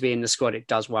for him to be in the squad, it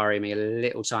does worry me a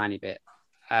little tiny bit.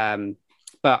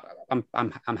 But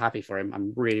I'm happy for him.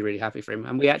 I'm really, really happy for him.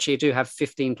 And we actually do have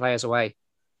 15 players away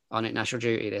on international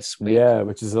duty this week. Yeah,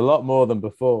 which is a lot more than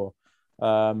before.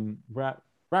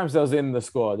 Ramsdale's in the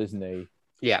squad, isn't he?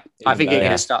 Yeah, I think he'll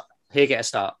get a start. He'll get a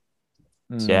start.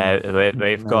 Yeah,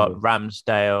 we've got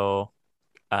Ramsdale,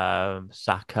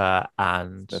 Saka,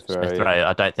 and Smith Rowe.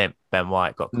 I don't think Ben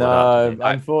White got called up. No,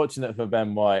 unfortunate for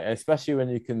Ben White, especially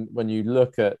when you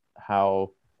look at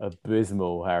how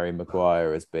abysmal Harry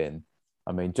Maguire has been.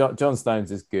 I mean, John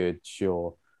Stones is good,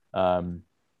 sure.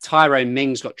 Tyrone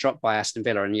Mings got dropped by Aston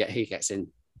Villa, and yet he gets in.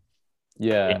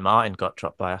 Yeah, Dean Martin got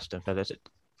dropped by Aston Villa.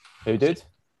 Who did?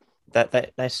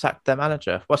 They sacked their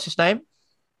manager. What's his name?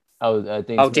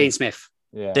 Dean Smith.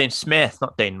 Yeah, Dean Smith,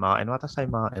 not Dean Martin. Why did I say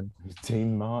Martin?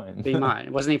 Dean Martin. Dean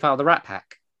Martin. Wasn't he part of the Rat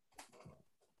Pack?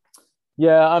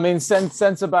 Yeah, I mean,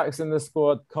 centre backs in the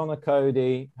squad: Connor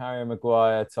Cody, Harry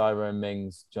Maguire, Tyrone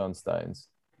Mings, John Stones.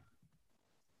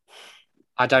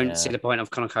 I don't see the point of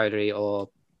Connor Cody or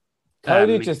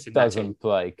Cody just doesn't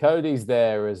play. Cody's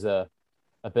there as a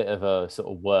bit of a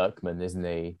sort of workman, isn't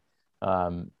he?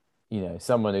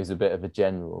 Someone who's a bit of a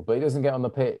general, but he doesn't get on the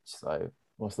pitch. So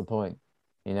what's the point?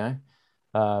 I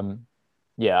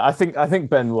think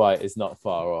Ben White is not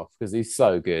far off because he's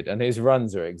so good and his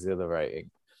runs are exhilarating.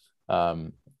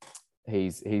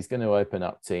 He's going to open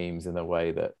up teams in a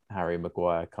way that Harry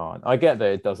Maguire can't. I get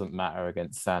that it doesn't matter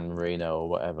against San Marino or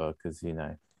whatever because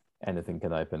anything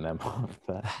can open them up.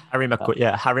 But, Harry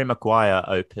Maguire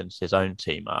opens his own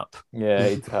team up. Yeah,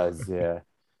 he does. Yeah.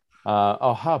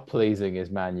 How pleasing is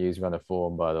Man U's run of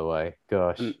form, by the way.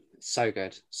 Gosh, so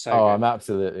good. Good. I'm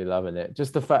absolutely loving it.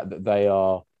 Just the fact that they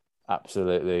are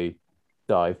absolutely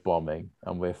dive bombing,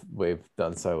 and we've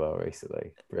done so well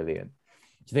recently. Brilliant.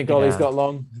 Do you think Ollie's got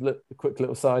long? A quick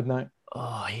little side note.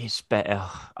 Oh, he's better.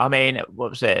 I mean, what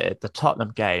was it? The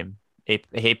Tottenham game.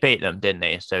 He beat them, didn't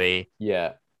he? So I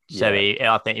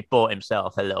think he bought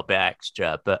himself a little bit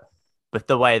extra. But with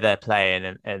the way they're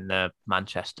playing in the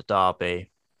Manchester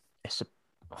derby,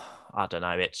 I don't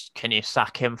know. Can you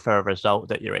sack him for a result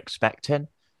that you're expecting?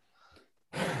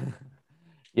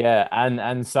 Yeah,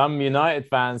 and some United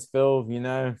fans feel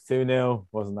 2-0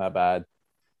 wasn't that bad.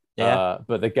 Yeah,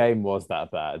 but the game was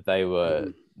that bad. They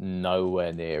were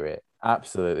nowhere near it.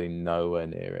 Absolutely nowhere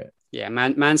near it. Yeah,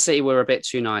 Man City were a bit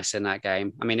too nice in that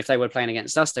game. I mean, if they were playing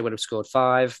against us, they would have scored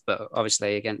 5. But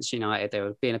obviously against United, they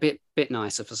were being a bit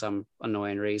nicer for some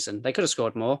annoying reason. They could have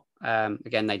scored more.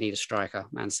 Again, they need a striker,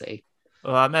 Man City.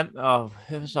 Well,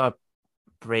 who was I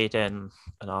reading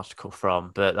an article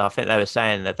from? But I think they were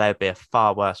saying that they'd be a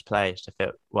far worse place if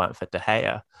it weren't for De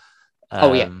Gea.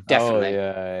 Definitely.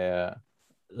 Yeah.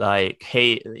 Like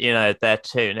their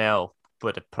 2-0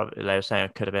 would have probably, they were saying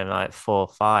it could have been like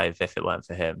 4-5 if it weren't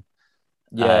for him.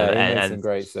 Yeah, he made some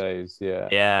great saves. Yeah.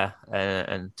 Yeah.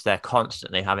 And they're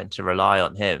constantly having to rely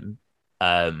on him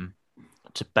to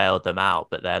bail them out,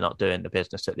 but they're not doing the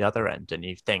business at the other end. And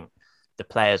you think the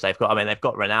players they've got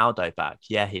Ronaldo back.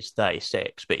 Yeah, he's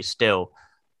 36, but he's still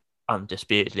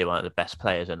undisputedly one of the best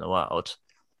players in the world.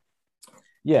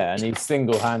 Yeah, and he's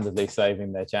single-handedly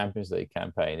saving their Champions League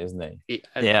campaign, isn't he?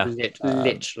 Yeah.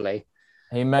 Literally.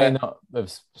 He may not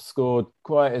have scored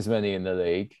quite as many in the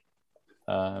league.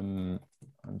 I'm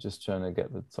just trying to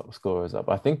get the top scorers up.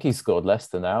 I think he scored less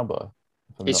than Alba.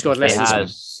 He scored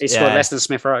less than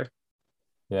Smith Rowe.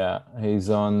 Yeah, he's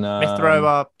on... Smith Rowe,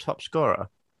 our top scorer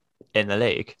in the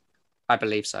league? I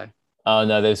believe so. Oh,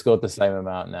 no, they've scored the same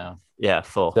amount now. Yeah,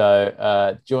 4.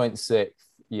 So, joint 6th,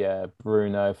 yeah,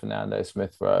 Bruno, Fernando,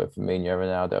 Smith Rowe, Firmino,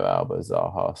 Ronaldo, Alba,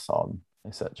 Zaha, Son,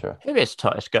 etc. Who is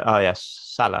top? Oh, yes,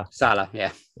 Salah. Salah,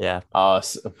 yeah. Yeah. I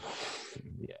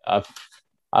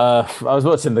was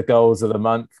watching the goals of the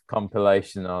month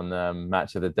compilation on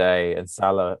Match of the Day, and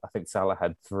I think Salah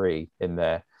had 3 in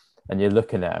there. And you're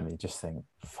looking at him, and you just think,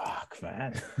 fuck,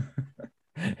 man.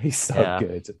 He's so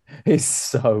good. He's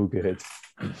so good.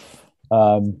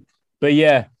 But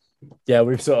yeah,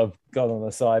 we've sort of gone on a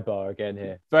sidebar again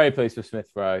here. Very pleased with Smith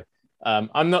Rowe.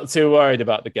 I'm not too worried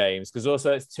about the games because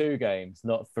also it's 2 games,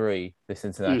 not 3 this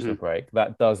international break.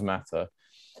 That does matter.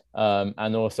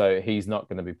 And also he's not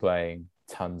going to be playing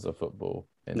tons of football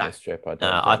in this trip.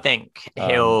 I think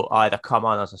he'll either come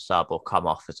on as a sub or come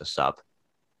off as a sub.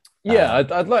 Yeah,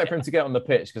 I'd like for him to get on the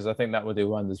pitch because I think that will do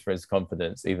wonders for his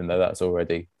confidence, even though that's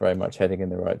already very much heading in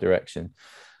the right direction.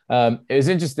 It was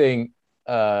interesting.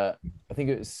 I think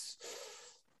it was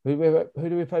who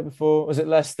did we play before? Was it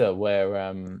Leicester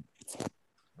where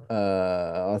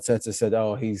Arteta said,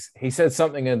 "Oh, he said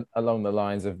something along the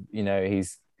lines of,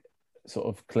 he's sort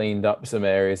of cleaned up some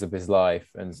areas of his life,"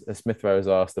 and Smith Rowe was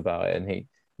asked about it, and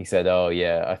he said, "Oh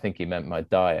yeah, I think he meant my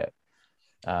diet."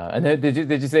 And then, did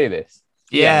you see this?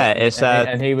 Yeah, it's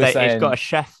and he was saying he's got a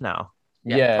chef now.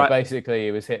 Yeah, basically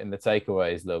he was hitting the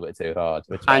takeaways a little bit too hard,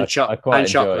 which I quite enjoyed.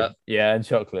 Chocolate. Yeah, and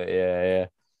chocolate.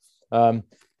 Yeah.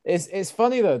 It's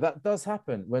funny though, that does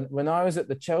happen. When I was at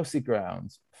the Chelsea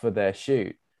ground for their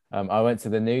shoot, I went to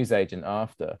the newsagent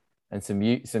after, and some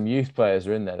youth players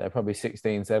were in there. They're probably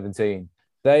 16, 17.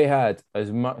 They had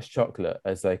as much chocolate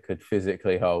as they could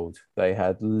physically hold. They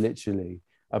had literally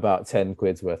about 10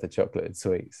 quid's worth of chocolate and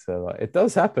sweets. So it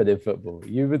does happen in football.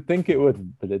 You would think it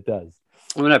wouldn't, but it does.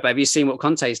 Well, no, but have you seen what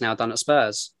Conte's now done at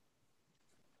Spurs?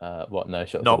 What? No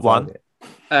shots. Not one.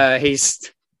 He's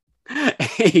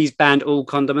banned all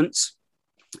condiments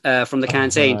from the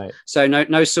canteen. Right. So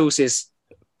no sauces.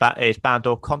 He's banned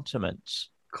all condiments.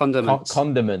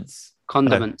 Condiments.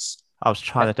 I was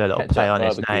trying to do a little play on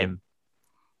his name.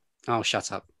 Oh,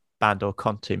 shut up. Banned all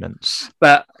condiments.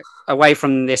 But away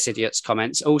from this idiot's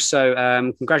comments, also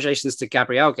congratulations to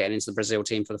Gabriel getting into the Brazil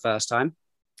team for the first time.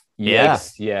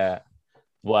 Yes, yeah.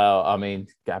 Well, I mean,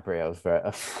 Gabriel's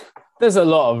very... There's a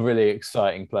lot of really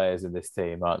exciting players in this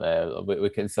team, aren't there?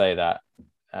 We can say that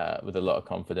with a lot of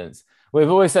confidence. We've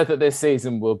always said that this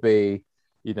season will be,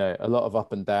 a lot of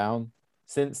up and down.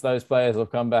 Since those players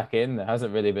have come back in, there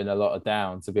hasn't really been a lot of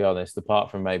down, to be honest, apart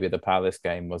from maybe the Palace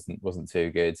game wasn't too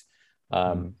good.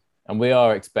 And we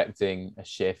are expecting a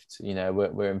shift.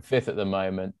 We're in fifth at the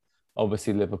moment.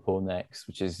 Obviously, Liverpool next,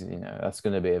 which is, that's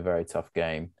going to be a very tough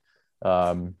game.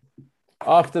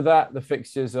 After that, the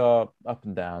fixtures are up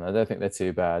and down. I don't think they're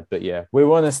too bad. But yeah, we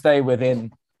want to stay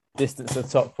within distance of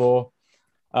top four.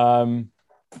 Do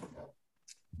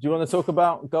you want to talk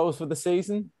about goals for the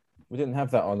season? We didn't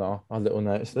have that on our little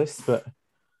notes list, but...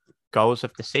 Goals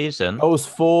of the season? Goals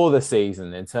for the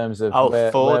season in terms of...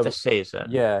 the season?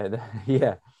 Yeah.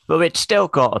 But it's still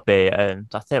got to be, and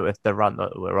I think with the run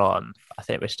that we're on, I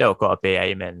think we've still got to be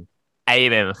aiming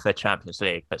for Champions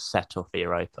League, but settle for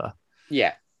Europa.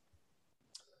 Yeah.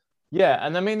 Yeah,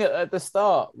 and I mean, at the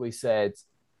start, we said,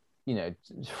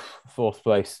 fourth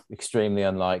place, extremely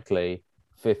unlikely.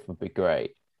 Fifth would be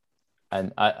great.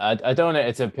 And I don't want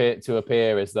it to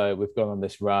appear as though we've gone on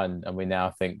this run and we now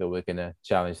think that we're going to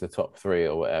challenge the top three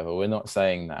or whatever. We're not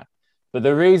saying that. But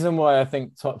the reason why I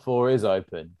think top four is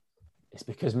open is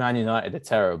because Man United are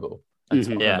terrible and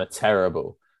Tottenham are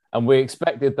terrible. And we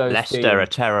expected those Leicester are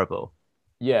terrible.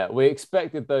 Yeah, we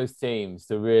expected those teams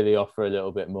to really offer a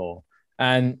little bit more.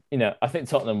 And, I think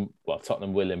Tottenham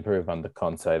will improve under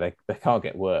Conte. They can't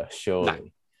get worse,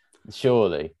 surely. No.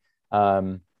 Surely.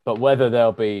 But whether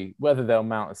they'll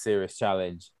mount a serious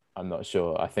challenge, I'm not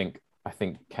sure. I think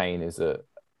Kane is a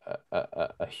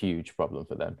huge problem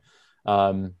for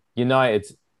them. United,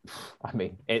 I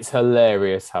mean, it's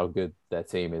hilarious how good their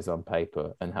team is on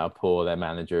paper and how poor their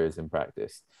manager is in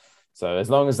practice. So as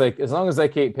long as they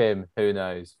keep him, who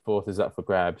knows? Fourth is up for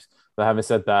grabs. But having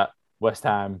said that, West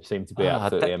Ham seem to be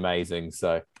absolutely amazing.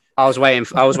 So I was waiting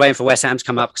for West Ham to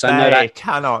come up because I know that they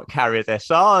cannot carry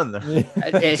this on.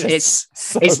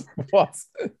 What?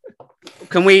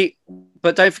 Can we?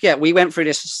 But don't forget, we went through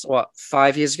this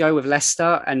 5 years ago with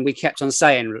Leicester, and we kept on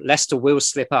saying Leicester will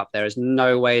slip up. There is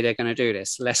no way they're going to do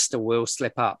this. Leicester will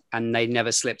slip up, and they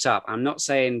never slipped up. I'm not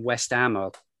saying West Ham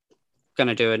are going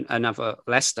to do another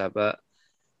Leicester, but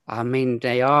I mean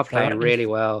they are playing really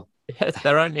well. Yeah,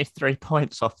 they're only 3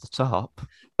 points off the top.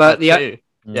 But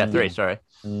three. Sorry.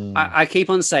 I keep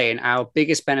on saying our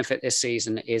biggest benefit this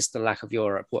season is the lack of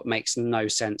Europe, what makes no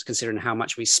sense considering how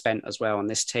much we spent as well on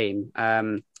this team.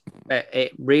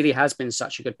 It really has been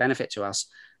such a good benefit to us.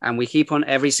 And we keep on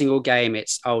every single game.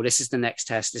 It's, this is the next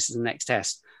test. This is the next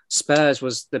test. Spurs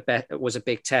was a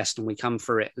big test and we come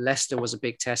through it. Leicester was a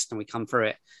big test and we come through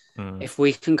it. If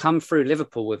we can come through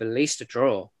Liverpool with at least a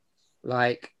draw,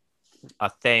 I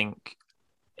think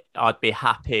I'd be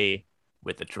happy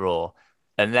with a draw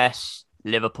unless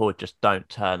Liverpool just don't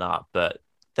turn up, but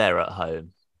they're at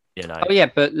home, Oh yeah,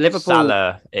 but Liverpool...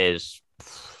 Salah is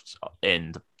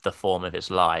in the form of his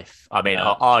life. I mean,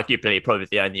 arguably probably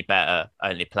the only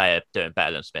player doing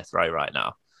better than Smith Rowe right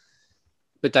now.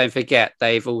 But don't forget,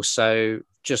 they've also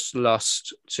just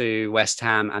lost to West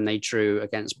Ham and they drew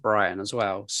against Brighton as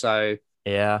well. So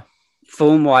yeah,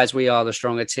 form-wise, we are the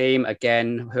stronger team.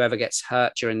 Again, whoever gets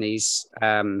hurt during these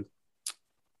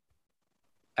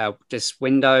this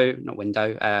international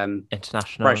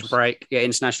break. Yeah,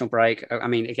 international break. I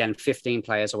mean, again, 15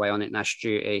 players away on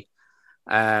international duty.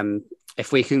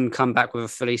 If we can come back with a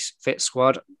fully fit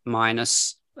squad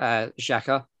minus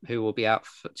Xhaka, who will be out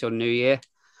till New Year,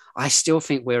 I still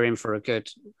think we're in for a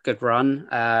good run.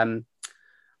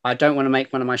 I don't want to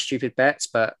make one of my stupid bets,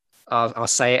 but I'll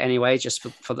say it anyway, just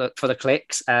for the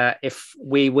clicks. If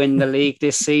we win the league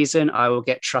this season, I will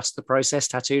get trust the process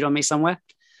tattooed on me somewhere.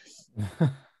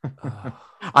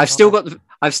 I've still got the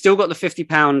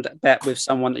 £50 bet with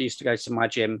someone that used to go to my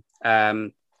gym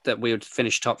that we would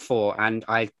finish top 4, and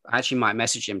I actually might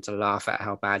message him to laugh at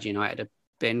how bad United have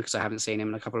been because I haven't seen him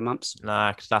in a couple of months.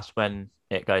 Nah, because that's when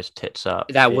it goes tits up.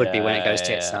 That would be when it goes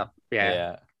tits up.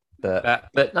 Yeah.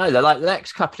 But no, they're like the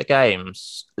next couple of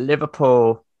games: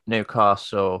 Liverpool,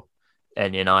 Newcastle,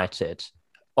 and United.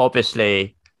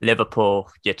 Obviously, Liverpool,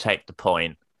 you take the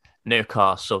point.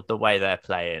 Newcastle, the way they're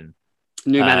playing.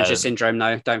 New manager syndrome,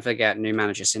 though. Don't forget new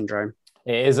manager syndrome.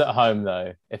 It is at home,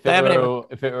 though. If it were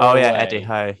away, away, Eddie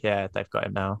Howe. Yeah, they've got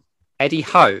him now. Eddie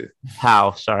Howe?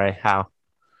 Howe.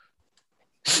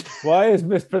 Why is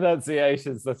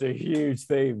mispronunciation such a huge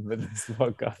theme with this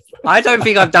podcast? I don't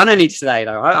think I've done any today,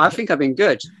 though. I think I've been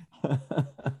good.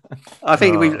 I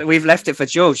think we've left it for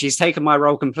George. He's taken my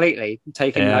role completely,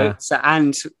 taking notes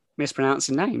and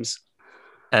mispronouncing names.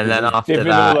 And then after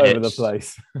that, all over the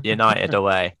place. United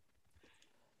away.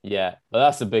 Yeah, but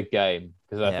that's a big game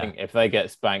because I think if they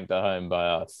get spanked at home by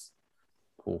us,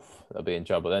 they'll be in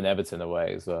trouble. Then Everton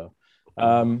away as well.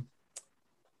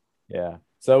 Yeah.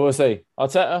 So we'll see.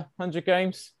 Arteta, 100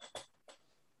 games.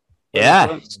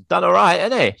 Yeah, he's done all right,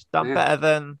 hasn't he? Done better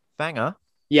than Wenger.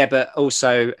 Yeah, but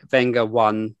also Wenger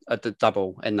won at the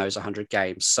double in those 100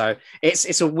 games. So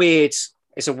it's a weird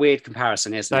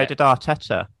comparison, isn't it? So did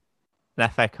Arteta. An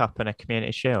FA Cup and a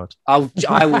Community Shield. I will.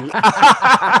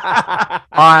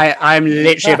 I'm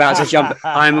literally about to jump.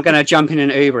 I'm going to jump in an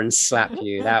Uber and slap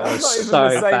you. That was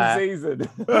so bad. Season.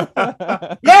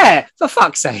 Yeah, for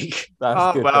fuck's sake.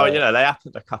 Well, they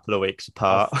happened a couple of weeks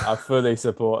apart. I fully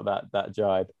support that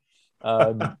jibe.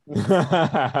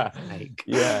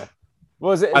 Yeah.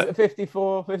 Was it? Is it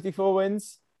 54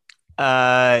 wins?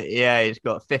 Yeah, he's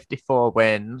got 54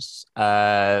 wins.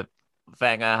 Wenger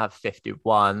have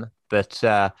 51. But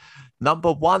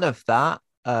number one of that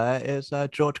is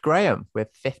George Graham with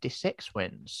 56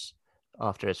 wins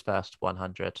after his first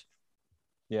 100.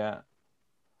 Yeah.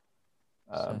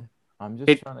 I'm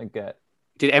just trying to get...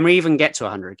 Did Emery even get to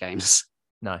 100 games?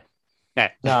 No.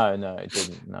 Yeah. No, it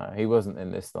didn't. No, he wasn't in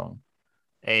this long.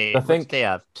 I think they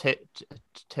have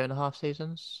 2.5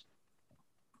 seasons.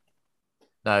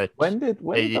 No. When did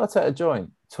Arteta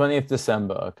join? 20th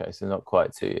December. Okay, so not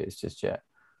quite 2 years just yet.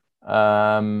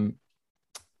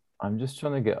 I'm just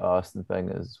trying to get Arsene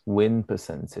Wenger's win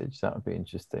percentage. That would be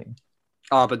interesting.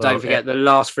 Oh, but don't forget the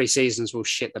last 3 seasons will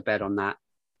shit the bed on that.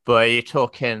 But are you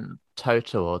talking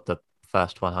total or the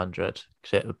first 100?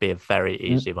 Because it would be a very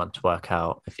easy one to work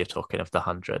out if you're talking of the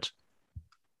 100.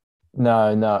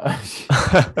 No. No,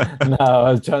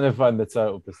 I was trying to find the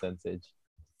total percentage.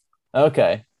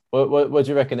 Okay. What do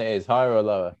you reckon it is? Higher or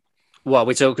lower? What,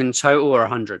 we're talking total or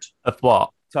 100? Of what?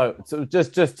 So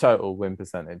just total win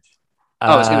percentage.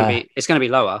 It's going to be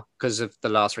lower because of the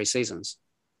last 3 seasons.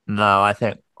 No, I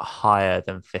think higher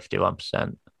than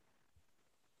 51%.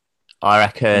 I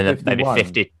reckon 51. Maybe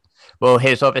 50. Well,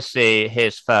 his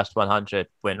first 100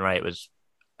 win rate was.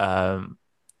 Oh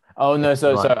no!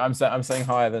 So I'm saying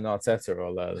higher than Arteta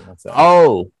or lower than Arteta.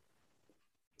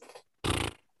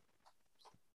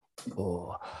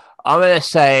 Oh, I'm gonna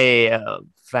say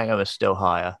Wenger was still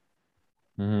higher.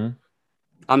 Mm-hmm.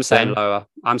 I'm saying lower.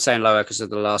 I'm saying lower because of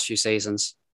the last few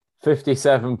seasons.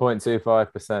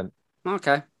 57.25%.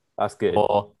 Okay. That's good.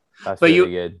 That's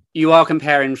really good. You are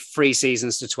comparing 3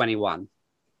 seasons to 21.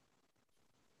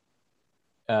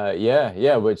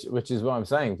 Yeah, which is what I'm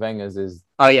saying. Wenger's is.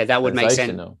 Oh yeah, that would make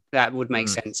sense. That would make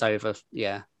sense over.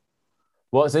 Yeah.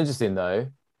 What's interesting though,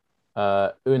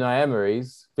 Unai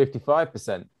Emery's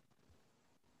 55%.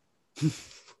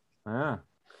 What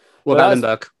about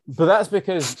Limburg? But that's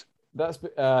because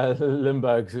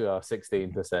Limburg's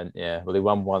 16%. Yeah, well, he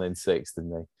won 1 in 6,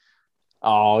 didn't he?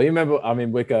 Oh, you remember? I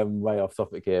mean, we're going way off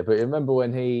topic here, but you remember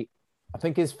when I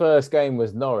think his first game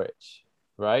was Norwich,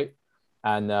 right?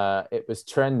 And it was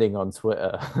trending on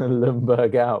Twitter,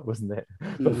 Limburg out, wasn't it?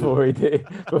 Before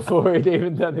he'd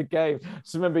even done a game.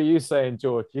 Just remember you saying,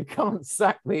 George, you can't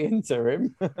sack the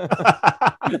interim.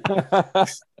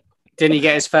 Didn't he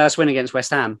get his first win against West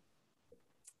Ham?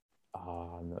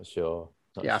 Oh, I'm not sure.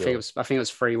 Not Yeah, sure. I think it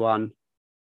was 3-1.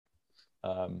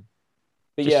 But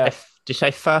Did you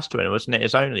say first win? Wasn't it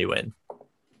his only win?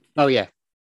 Oh yeah.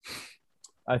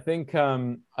 I think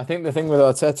the thing with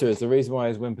Arteta is the reason why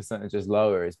his win percentage is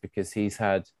lower is because he's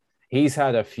had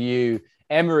a few.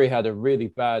 Emery had a really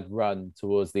bad run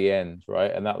towards the end,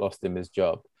 right, and that lost him his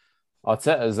job.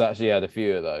 Arteta's actually had a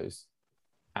few of those,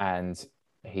 and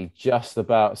he just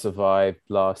about survived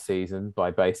last season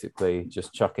by basically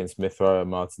just chucking Smith Rowe and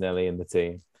Martinelli in the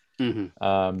team.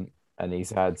 Mm-hmm. And he's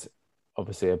had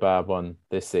obviously a bad one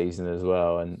this season as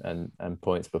well, and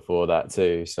points before that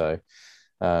too. So,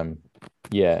 I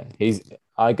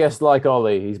guess like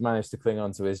Ollie, he's managed to cling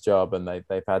on to his job, and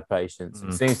they've had patience.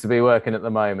 It seems to be working at the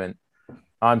moment.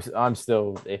 I'm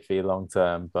still iffy long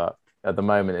term, but at the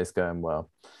moment it's going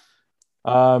well.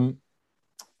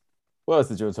 What else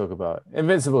did you want to talk about?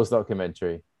 Invincibles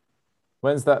documentary.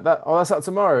 When's that? That's out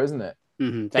tomorrow, isn't it?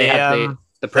 Mm-hmm. They had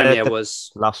the premiere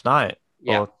was last night.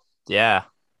 Yeah. Yeah.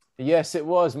 Yes, it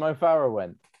was. Mo Farah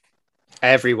went.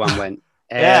 Everyone went.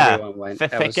 Yeah. Everyone went.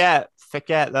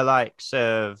 Forget the likes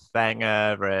of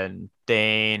Wenger and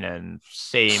Dean and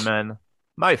Seaman.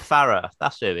 Mo Farah,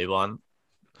 that's who we want.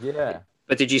 Yeah.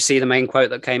 But did you see the main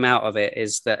quote that came out of it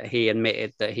is that he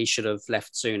admitted that he should have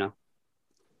left sooner.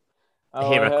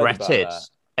 He regretted,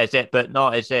 but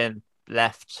not as in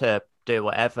left to do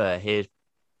whatever. He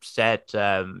said,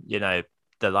 the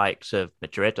likes of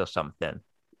Madrid or something,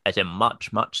 as in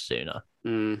much, much sooner.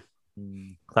 Mm.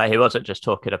 Like he wasn't just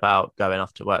talking about going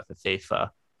off to work for FIFA.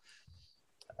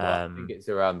 I think it's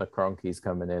around the Cronkies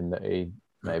coming in that he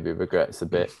maybe regrets a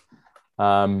bit.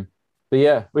 But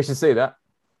yeah, we should see that.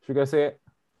 Should we go see it?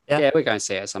 Yeah, we're going to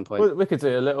see it at some point. We could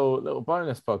do a little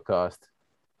bonus podcast.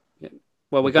 Yeah.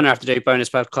 Well, we're going to have to do bonus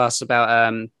podcasts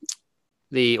about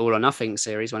the All or Nothing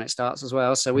series when it starts as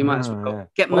well. So we might as well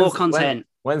get more content.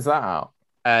 When's that out?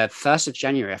 1st of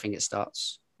January, I think it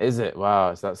starts. Is it?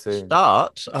 Wow, is that soon?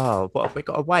 Start? Oh, what have we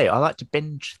got to wait? I like to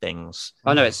binge things.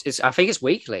 Oh no, it's. I think it's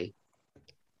weekly.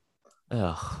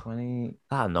 Ugh,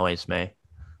 that annoys me.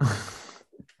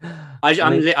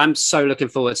 I'm so looking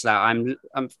forward to that.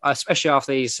 I'm especially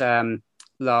after these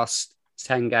last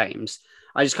 10 games.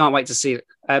 I just can't wait to see.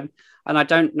 And I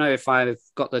don't know if I've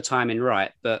got the timing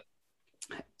right, but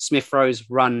Smith Rowe's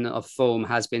run of form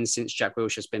has been since Jack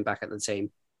Wilshere's been back at the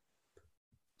team.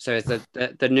 So it's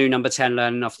the new number 10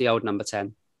 learning off the old number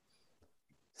 10.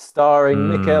 Starring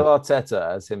Mikel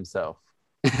Arteta as himself.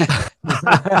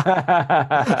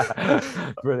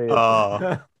 Brilliant.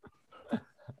 Oh.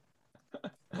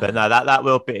 But no, that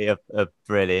will be a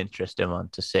really interesting one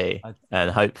to see and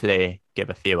hopefully give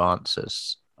a few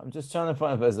answers. I'm just trying to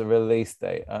find if there's a release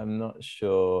date. I'm not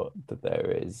sure that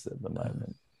there is at the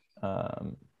moment.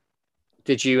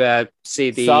 Did you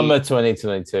see the summer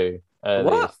 2022?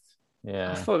 What?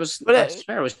 Yeah, I thought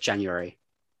it was January.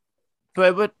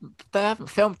 But they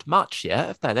haven't filmed much yet,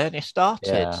 have they? They only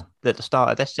started at the start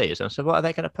of this season. So what are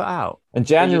they going to put out? And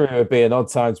January would be an odd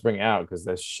time to bring it out because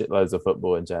there's shitloads of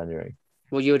football in January.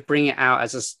 Well, you would bring it out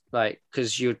as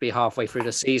because you would be halfway through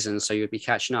the season, so you'd be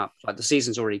catching up. Like the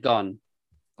season's already gone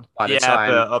by the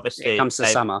time but obviously it comes to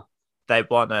summer. They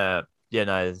want to,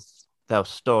 they'll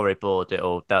storyboard it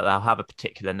or they'll have a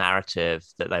particular narrative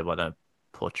that they want to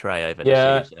portray over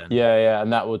the season. Yeah,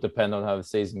 and that will depend on how the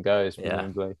season goes,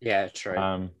 presumably. Yeah,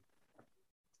 true.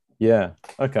 Yeah,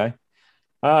 okay.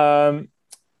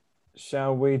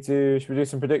 Should we do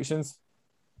some predictions?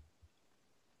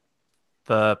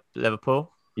 For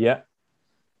Liverpool? Yeah.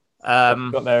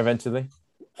 Got there eventually.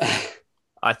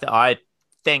 I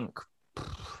think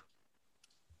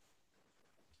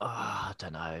I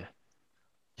don't know.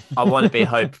 I want to be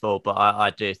hopeful, but I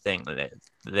do think that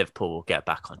Liverpool will get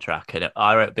back on track. And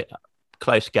I wrote a bit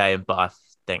close game, but I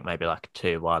think maybe like a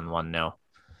 2-1, 1-0.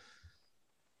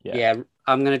 Yeah,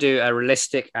 I'm going to do a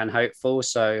realistic and hopeful.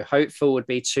 So hopeful would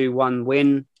be 2-1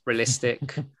 win, realistic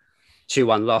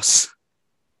 2-1 loss.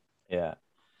 Yeah.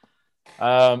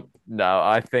 No,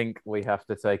 I think we have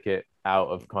to take it out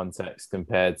of context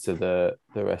compared to the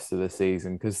rest of the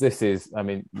season because this is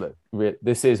one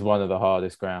of the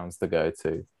hardest grounds to go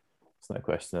to. There's no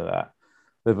question of that.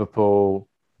 Liverpool,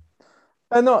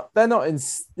 they're not in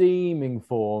steaming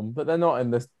form, but they're not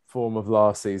in the form of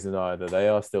last season either. They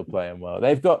are still playing well.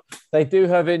 They do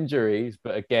have injuries,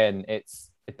 but again, it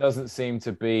doesn't seem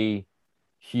to be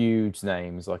huge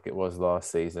names like it was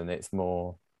last season. It's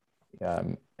more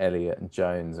Elliott and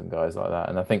Jones and guys like that.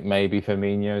 And I think maybe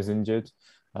Firmino's injured,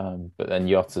 but then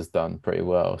Yotta's done pretty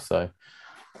well. So,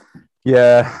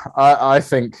 yeah, I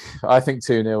think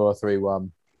 2-0 or 3-1.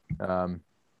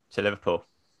 To Liverpool.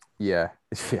 Yeah,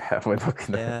 we're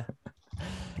looking at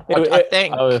I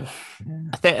think I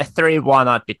a 3-1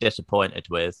 I'd be disappointed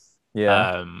with.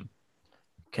 yeah.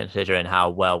 Considering how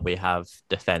well we have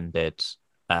defended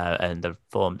and the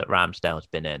form that Ramsdale's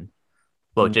been in.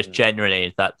 Well, just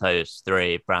generally that those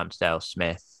three, Ramsdale,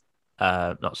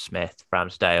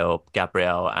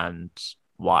 Gabriel, and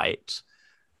White.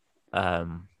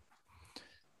 I'd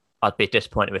be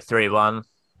disappointed with 3-1,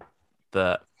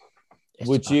 but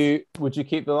would you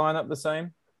keep the lineup the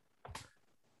same?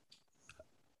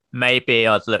 Maybe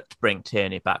I'd look to bring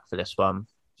Tierney back for this one.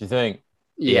 Do you think?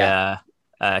 Yeah.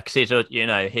 Because he's,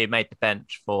 he made the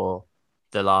bench for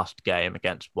the last game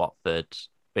against Watford,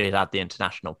 but he's had the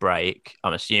international break.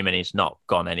 I'm assuming he's not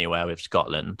gone anywhere with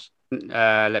Scotland.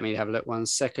 Let me have a look 1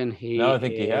 second. I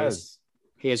think he has.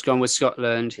 He has gone with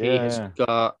Scotland. Yeah. He has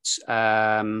got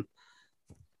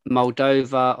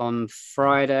Moldova on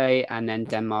Friday and then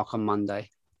Denmark on Monday.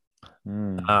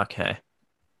 Okay.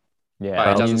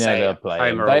 Yeah, you know they'll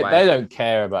play. They don't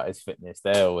care about his fitness.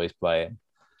 They're always playing.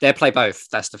 They play both.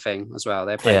 That's the thing as well.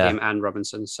 They play him and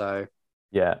Robinson. So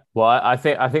yeah. Well, I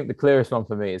think the clearest one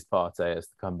for me is Partey has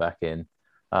to come back in.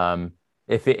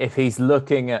 If he's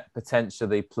looking at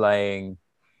potentially playing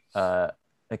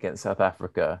against South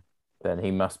Africa, then he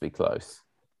must be close.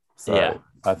 So yeah.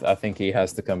 I think he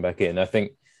has to come back in. I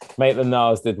think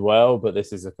Maitland-Niles did well, but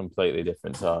this is a completely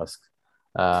different task.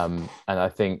 And I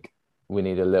think we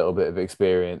need a little bit of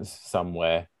experience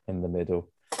somewhere in the middle.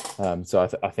 So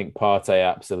I think Partey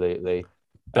absolutely.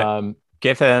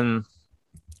 Given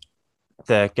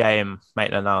the game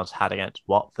Maitland-Niles had against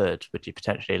Watford, would you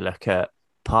potentially look at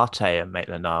Partey and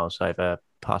Maitland-Niles over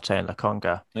Partey and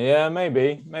Lokonga? Yeah,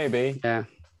 maybe. Yeah.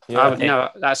 No,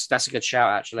 that's a good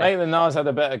shout actually. Maitland-Niles had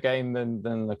a better game than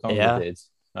Lokonga did.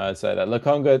 I'd say that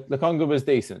Lokonga was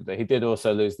decent, but he did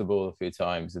also lose the ball a few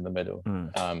times in the middle,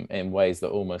 in ways that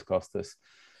almost cost us.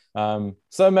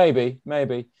 So maybe.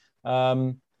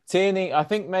 Tierney, I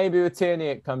think maybe with Tierney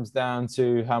it comes down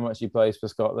to how much he plays for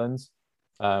Scotland,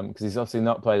 because he's obviously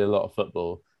not played a lot of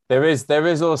football. There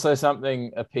is also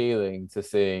something appealing to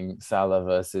seeing Salah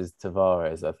versus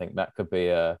Tavares. I think that could be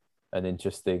an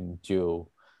interesting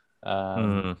duel.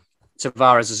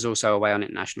 Tavares is also away on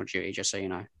international duty, just so you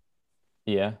know.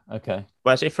 Yeah. Okay.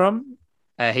 Where's he from?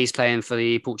 He's playing for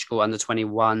the Portugal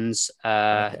under-21s.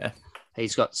 Okay.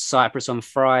 He's got Cyprus on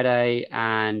Friday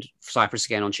and Cyprus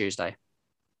again on Tuesday.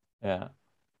 Yeah.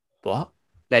 What?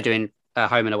 They're doing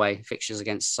home and away fixtures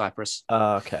against Cyprus.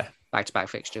 Okay. Back-to-back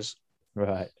fixtures.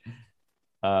 Right.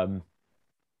 But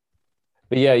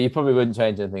yeah, you probably wouldn't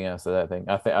change anything else, I don't think.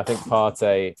 I think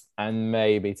Partey and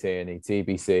maybe Tierney,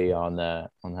 TBC on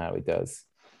how he does.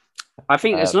 I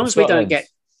think as long as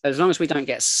we don't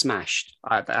get smashed,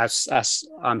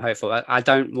 I'm hopeful. I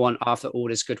don't want, after all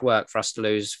this good work, for us to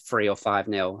lose 3 or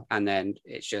 5-0 and then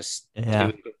it's just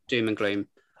doom and gloom.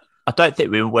 I don't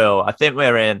think we will. I think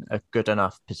we're in a good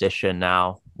enough position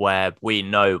now where we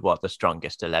know what the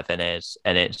strongest 11 is,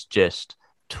 and it's just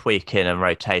tweaking and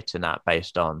rotating that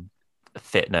based on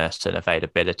fitness and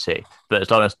availability. But as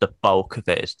long as the bulk of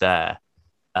it is there,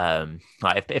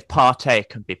 like if Partey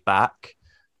can be back,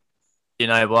 you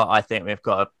know what? I think we've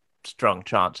got a strong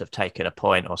chance of taking a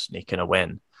point or sneaking a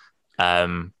win.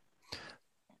 Even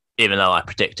though I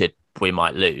predicted we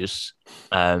might lose.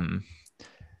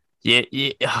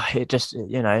 It just,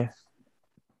 it's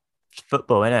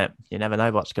football, isn't it? You never know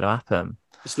what's going to happen.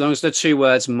 As long as the 2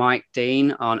 words Mike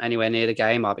Dean aren't anywhere near the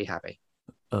game, I'll be happy.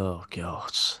 Oh,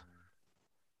 God.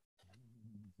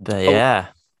 But yeah.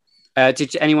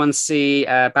 Did anyone see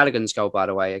Balogun's goal, by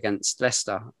the way, against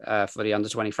Leicester for the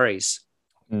under-23s?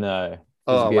 No.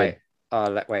 Oh, wait.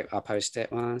 Wait, I'll post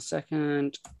it 1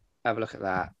 second. Have a look at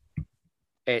that.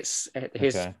 It's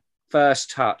his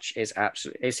first touch is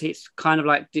absolutely. It's kind of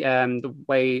like the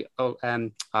way.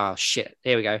 Oh shit!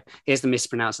 Here we go. Here's the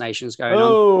mispronunciations going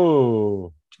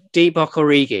on. Divock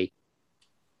Origi.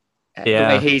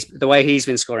 Yeah. The way he's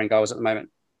been scoring goals at the moment.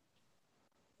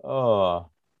 Oh.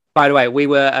 By the way, we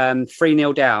were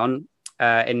 3-0 down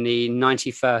in the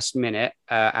 91st minute.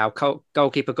 Our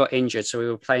goalkeeper got injured, so we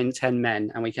were playing 10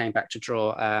 men, and we came back to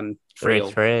draw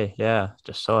 3-3. Yeah,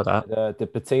 just saw that.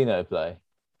 Did Patino play?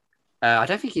 I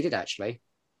don't think he did, actually.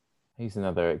 He's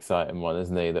another exciting one,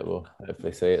 isn't he, that we'll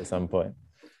hopefully see at some point.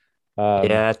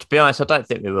 To be honest, I don't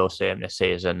think we will see him this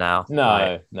season now.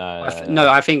 No.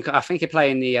 I think he'll play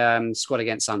in the squad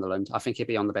against Sunderland. I think he'll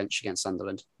be on the bench against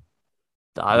Sunderland.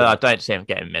 I don't see him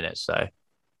getting minutes, though.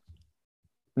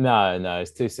 No,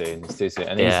 it's too soon.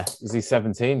 And is he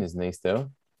 17, isn't he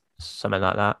still? Something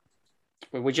like that.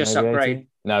 We just upgrade. 18?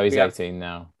 No, he's 18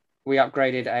 now. We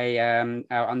upgraded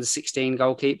our under-16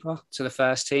 goalkeeper to the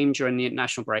first team during the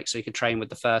international break, so he could train with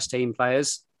the first team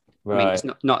players. I mean, Right. it's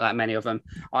not that many of them.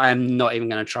 I am not even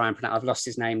going to try and pronounce. I've lost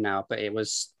his name now, but it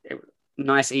was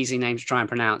nice, easy name to try and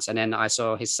pronounce. And then I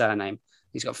saw his surname.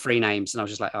 He's got 3 names, and I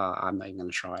was just like, oh, I'm not even going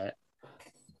to try it.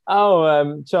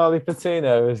 Oh, Charlie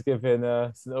Patino was giving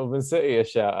St Albans City a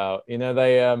shout out. You know,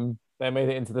 they made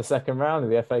it into the second round of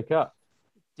the FA Cup.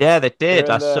 Yeah, they did.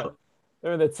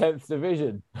 They're in the 10th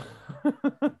division.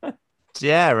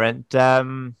 Yeah, and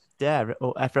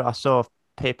I saw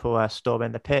people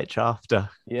storming the pitch after.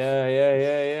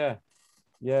 Yeah.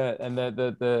 And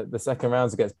the second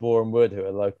round's against Boreham Wood, who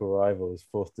are local rivals,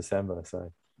 4th December.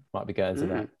 So might be going to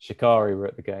that. Shikari were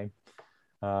at the game.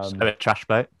 A trash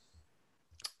boat.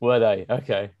 Were they?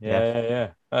 Okay.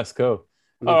 Yeah. That's cool.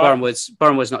 I mean,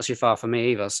 Boreham Wood's not too far from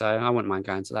me either, so I wouldn't mind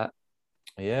going to that.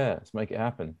 Yeah, let's make it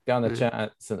happen. Go on the chat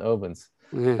at St Albans.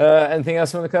 Anything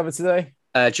else you want to cover today?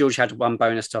 George had one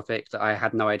bonus topic that I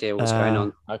had no idea what was going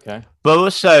on. Okay. But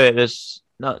also, it was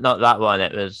not that one.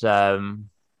 It was, have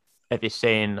you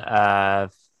seen,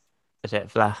 is it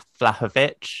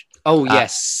Vlahovic? Oh,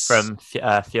 yes. From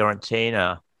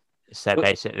Fiorentina. So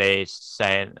basically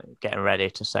getting ready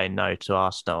to say no to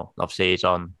Arsenal. Obviously, he's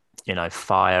on,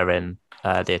 fire in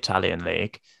the Italian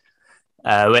league.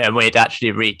 And we'd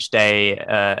actually reached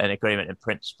an agreement in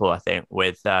principle, I think,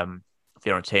 with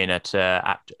Fiorentina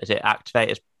to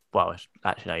activate? Well,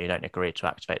 actually, no, you don't agree to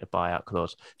activate the buyout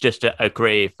clause. Just to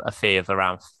agree a fee of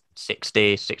around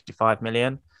 65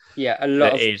 million. Yeah, a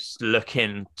lot. He's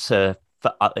looking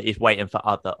he's waiting for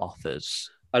other offers.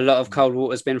 A lot of cold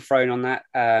water's been thrown on that.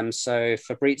 So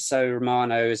Fabrizio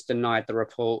Romano has denied the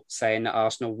report, saying that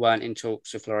Arsenal weren't in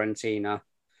talks with Fiorentina.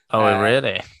 Oh,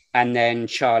 really? And then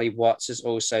Charlie Watts has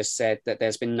also said that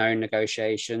there's been no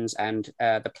negotiations, and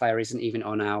the player isn't even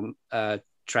on our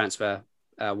transfer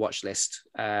watch list.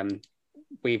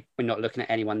 We're not looking at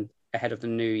anyone ahead of the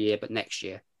new year, but next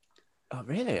year. Oh,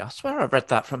 really? I swear I read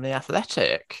that from The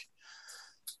Athletic.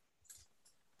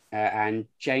 And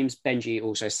James Benji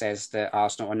also says that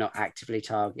Arsenal are not actively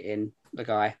targeting the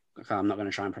guy. I'm not going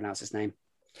to try and pronounce his name.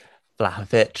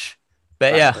 Vlahovic.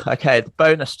 But yeah, okay, the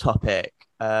bonus topic.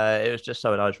 It was just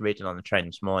something I was reading on the train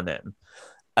this morning.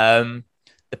 The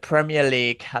Premier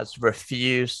League has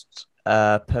refused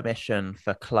permission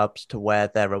for clubs to wear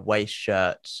their away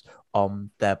shirts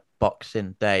on their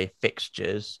Boxing Day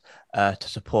fixtures to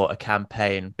support a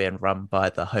campaign being run by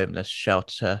the homeless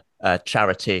shelter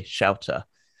charity Shelter.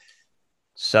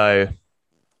 So,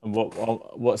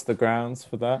 what's the grounds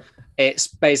for that? It's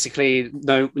basically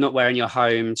not wearing your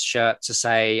home shirt to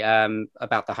say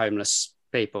about the homeless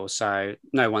people. So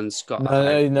no one's got.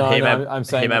 I'm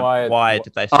saying why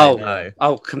did they say no?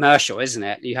 Oh, commercial, isn't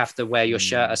it? You have to wear your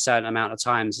shirt a certain amount of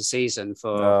times a season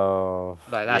for.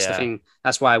 That's the thing.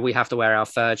 That's why we have to wear our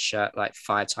third shirt like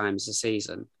 5 times a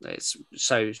season. It's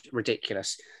so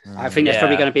ridiculous. I think there's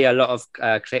probably going to be a lot of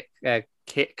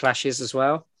kit clashes as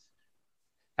well.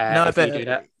 But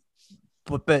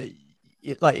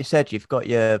like you said, you've got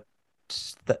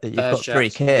 3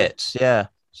 kits, yeah.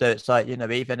 So it's like,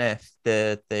 even if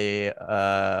the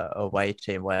away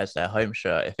team wears their home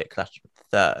shirt, if it clashes with the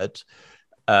third,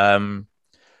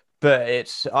 but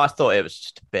I thought it was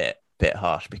just a bit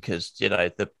harsh because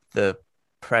the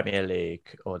Premier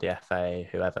League or the FA,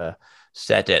 whoever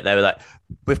said it, they were like,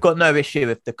 we've got no issue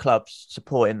with the clubs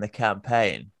supporting the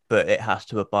campaign, but it has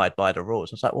to abide by the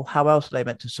rules. I was like, well, how else are they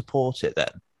meant to support it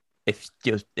then if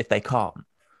they can't?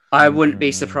 I wouldn't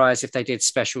be surprised if they did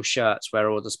special shirts where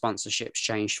all the sponsorships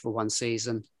changed for one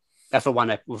season, for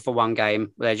one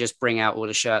game. Where they just bring out all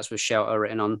the shirts with Shelter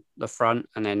written on the front,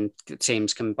 and then the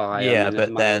teams can buy. Yeah, and but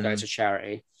the money go to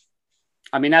charity.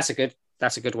 I mean, that's a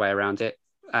good way around it.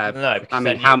 No,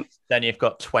 then you've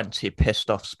got 20 pissed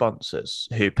off sponsors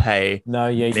who pay. No,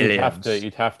 yeah, millions.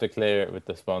 you'd have to clear it with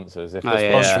the sponsors. If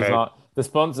the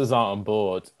sponsors aren't on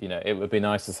board, it would be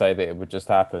nice to say that it would just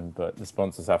happen, but the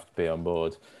sponsors have to be on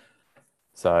board.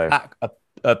 So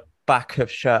a back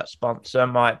of shirt sponsor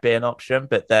might be an option,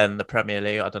 but then the Premier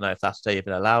League, I don't know if that's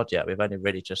even allowed yet. We've only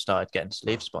really just started getting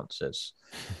sleeve sponsors.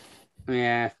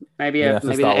 Yeah, maybe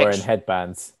start wearing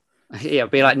headbands. Yeah,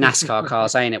 it'd be like NASCAR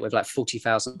cars, ain't it, with like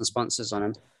 40,000 sponsors on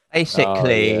them.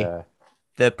 Basically,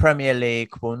 the Premier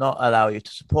League will not allow you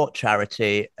to support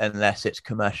charity unless it's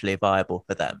commercially viable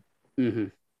for them. Mm-hmm.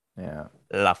 Yeah,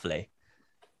 lovely.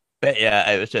 But yeah,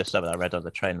 it was just something I read on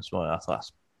the train this morning. I thought that's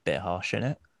a bit harsh,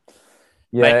 isn't it?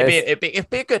 Yeah, it'd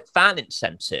be a good fan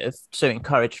incentive to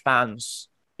encourage fans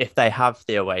if they have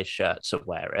the away shirt to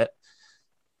wear it.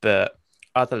 But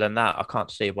other than that, I can't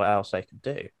see what else they can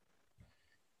do.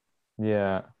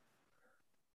 Yeah,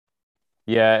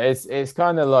 it's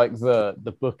kind of like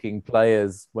the booking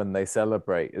players when they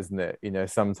celebrate, isn't it?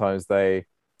 Sometimes they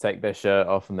take their shirt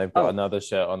off and they've got Oh. another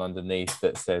shirt on underneath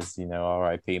that says,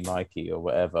 R.I.P. Mikey or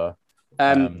whatever.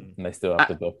 Um, and they still have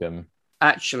to book them.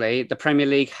 Actually, the Premier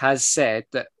League has said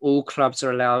that all clubs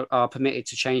are permitted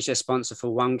to change their sponsor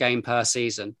for one game per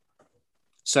season,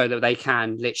 so that they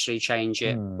can literally change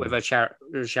it with a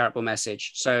charitable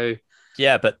message. So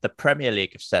yeah, but the Premier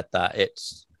League have said that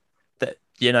it's that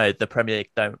the Premier League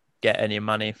don't get any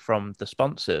money from the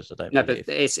sponsors. I don't. No, believe.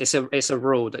 but it's a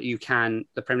rule that you can.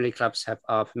 The Premier League clubs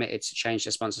are permitted to change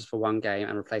their sponsors for one game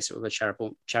and replace it with a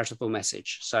charitable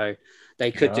message. So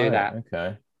they could do that.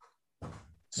 Okay.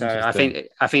 So I think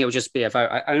it will just be a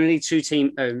vote. Only two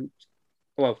teams.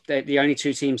 The only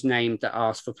two teams named that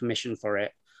asked for permission for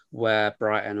it were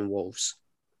Brighton and Wolves.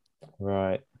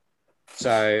 Right.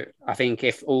 So I think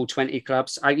if all 20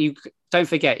 clubs, you don't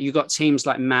forget, you got teams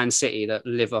like Man City that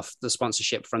live off the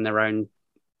sponsorship from their own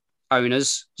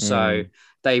owners. So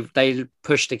they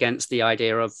pushed against the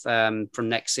idea of from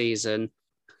next season,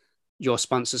 your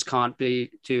sponsors can't do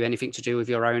anything to do with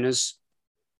your owners.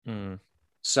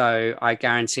 So I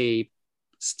guarantee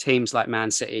teams like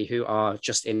Man City, who are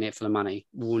just in it for the money,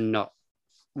 will not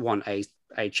want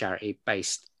a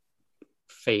charity-based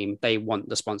theme. They want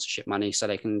the sponsorship money so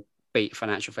they can beat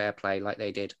financial fair play like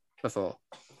they did before.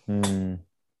 Okay.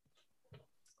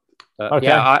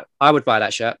 Yeah, I would buy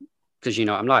that shirt because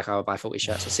I'm like, I would buy 40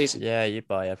 shirts a season. Yeah, you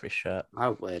buy every shirt. I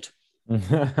would.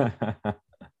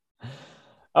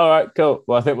 All right, cool.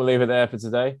 Well, I think we'll leave it there for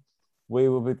today. We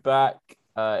will be back.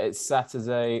 It's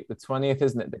Saturday the 20th,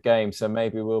 isn't it? The game. So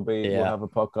maybe we'll have a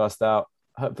podcast out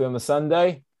hopefully on the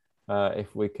Sunday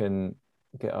if we can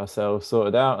get ourselves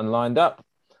sorted out and lined up.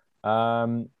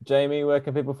 Jamie, where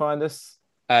can people find us?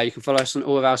 You can follow us on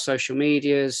all of our social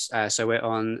medias. So we're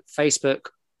on Facebook,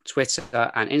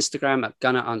 Twitter, and Instagram at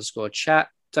Gunner_chat.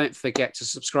 Don't forget to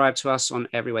subscribe to us on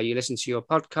everywhere you listen to your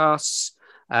podcasts.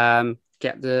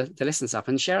 Get the listens up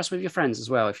and share us with your friends as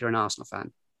well if you're an Arsenal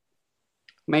fan.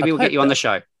 Maybe we'll get you on the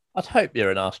show. I'd hope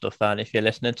you're an Arsenal fan if you're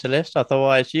listening to this.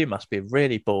 Otherwise, you must be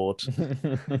really bored.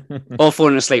 Or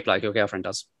falling asleep like your girlfriend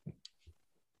does.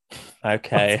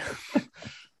 Okay.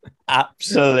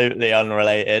 Absolutely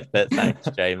unrelated, but thanks,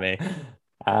 Jamie.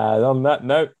 And on that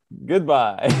note,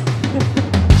 goodbye.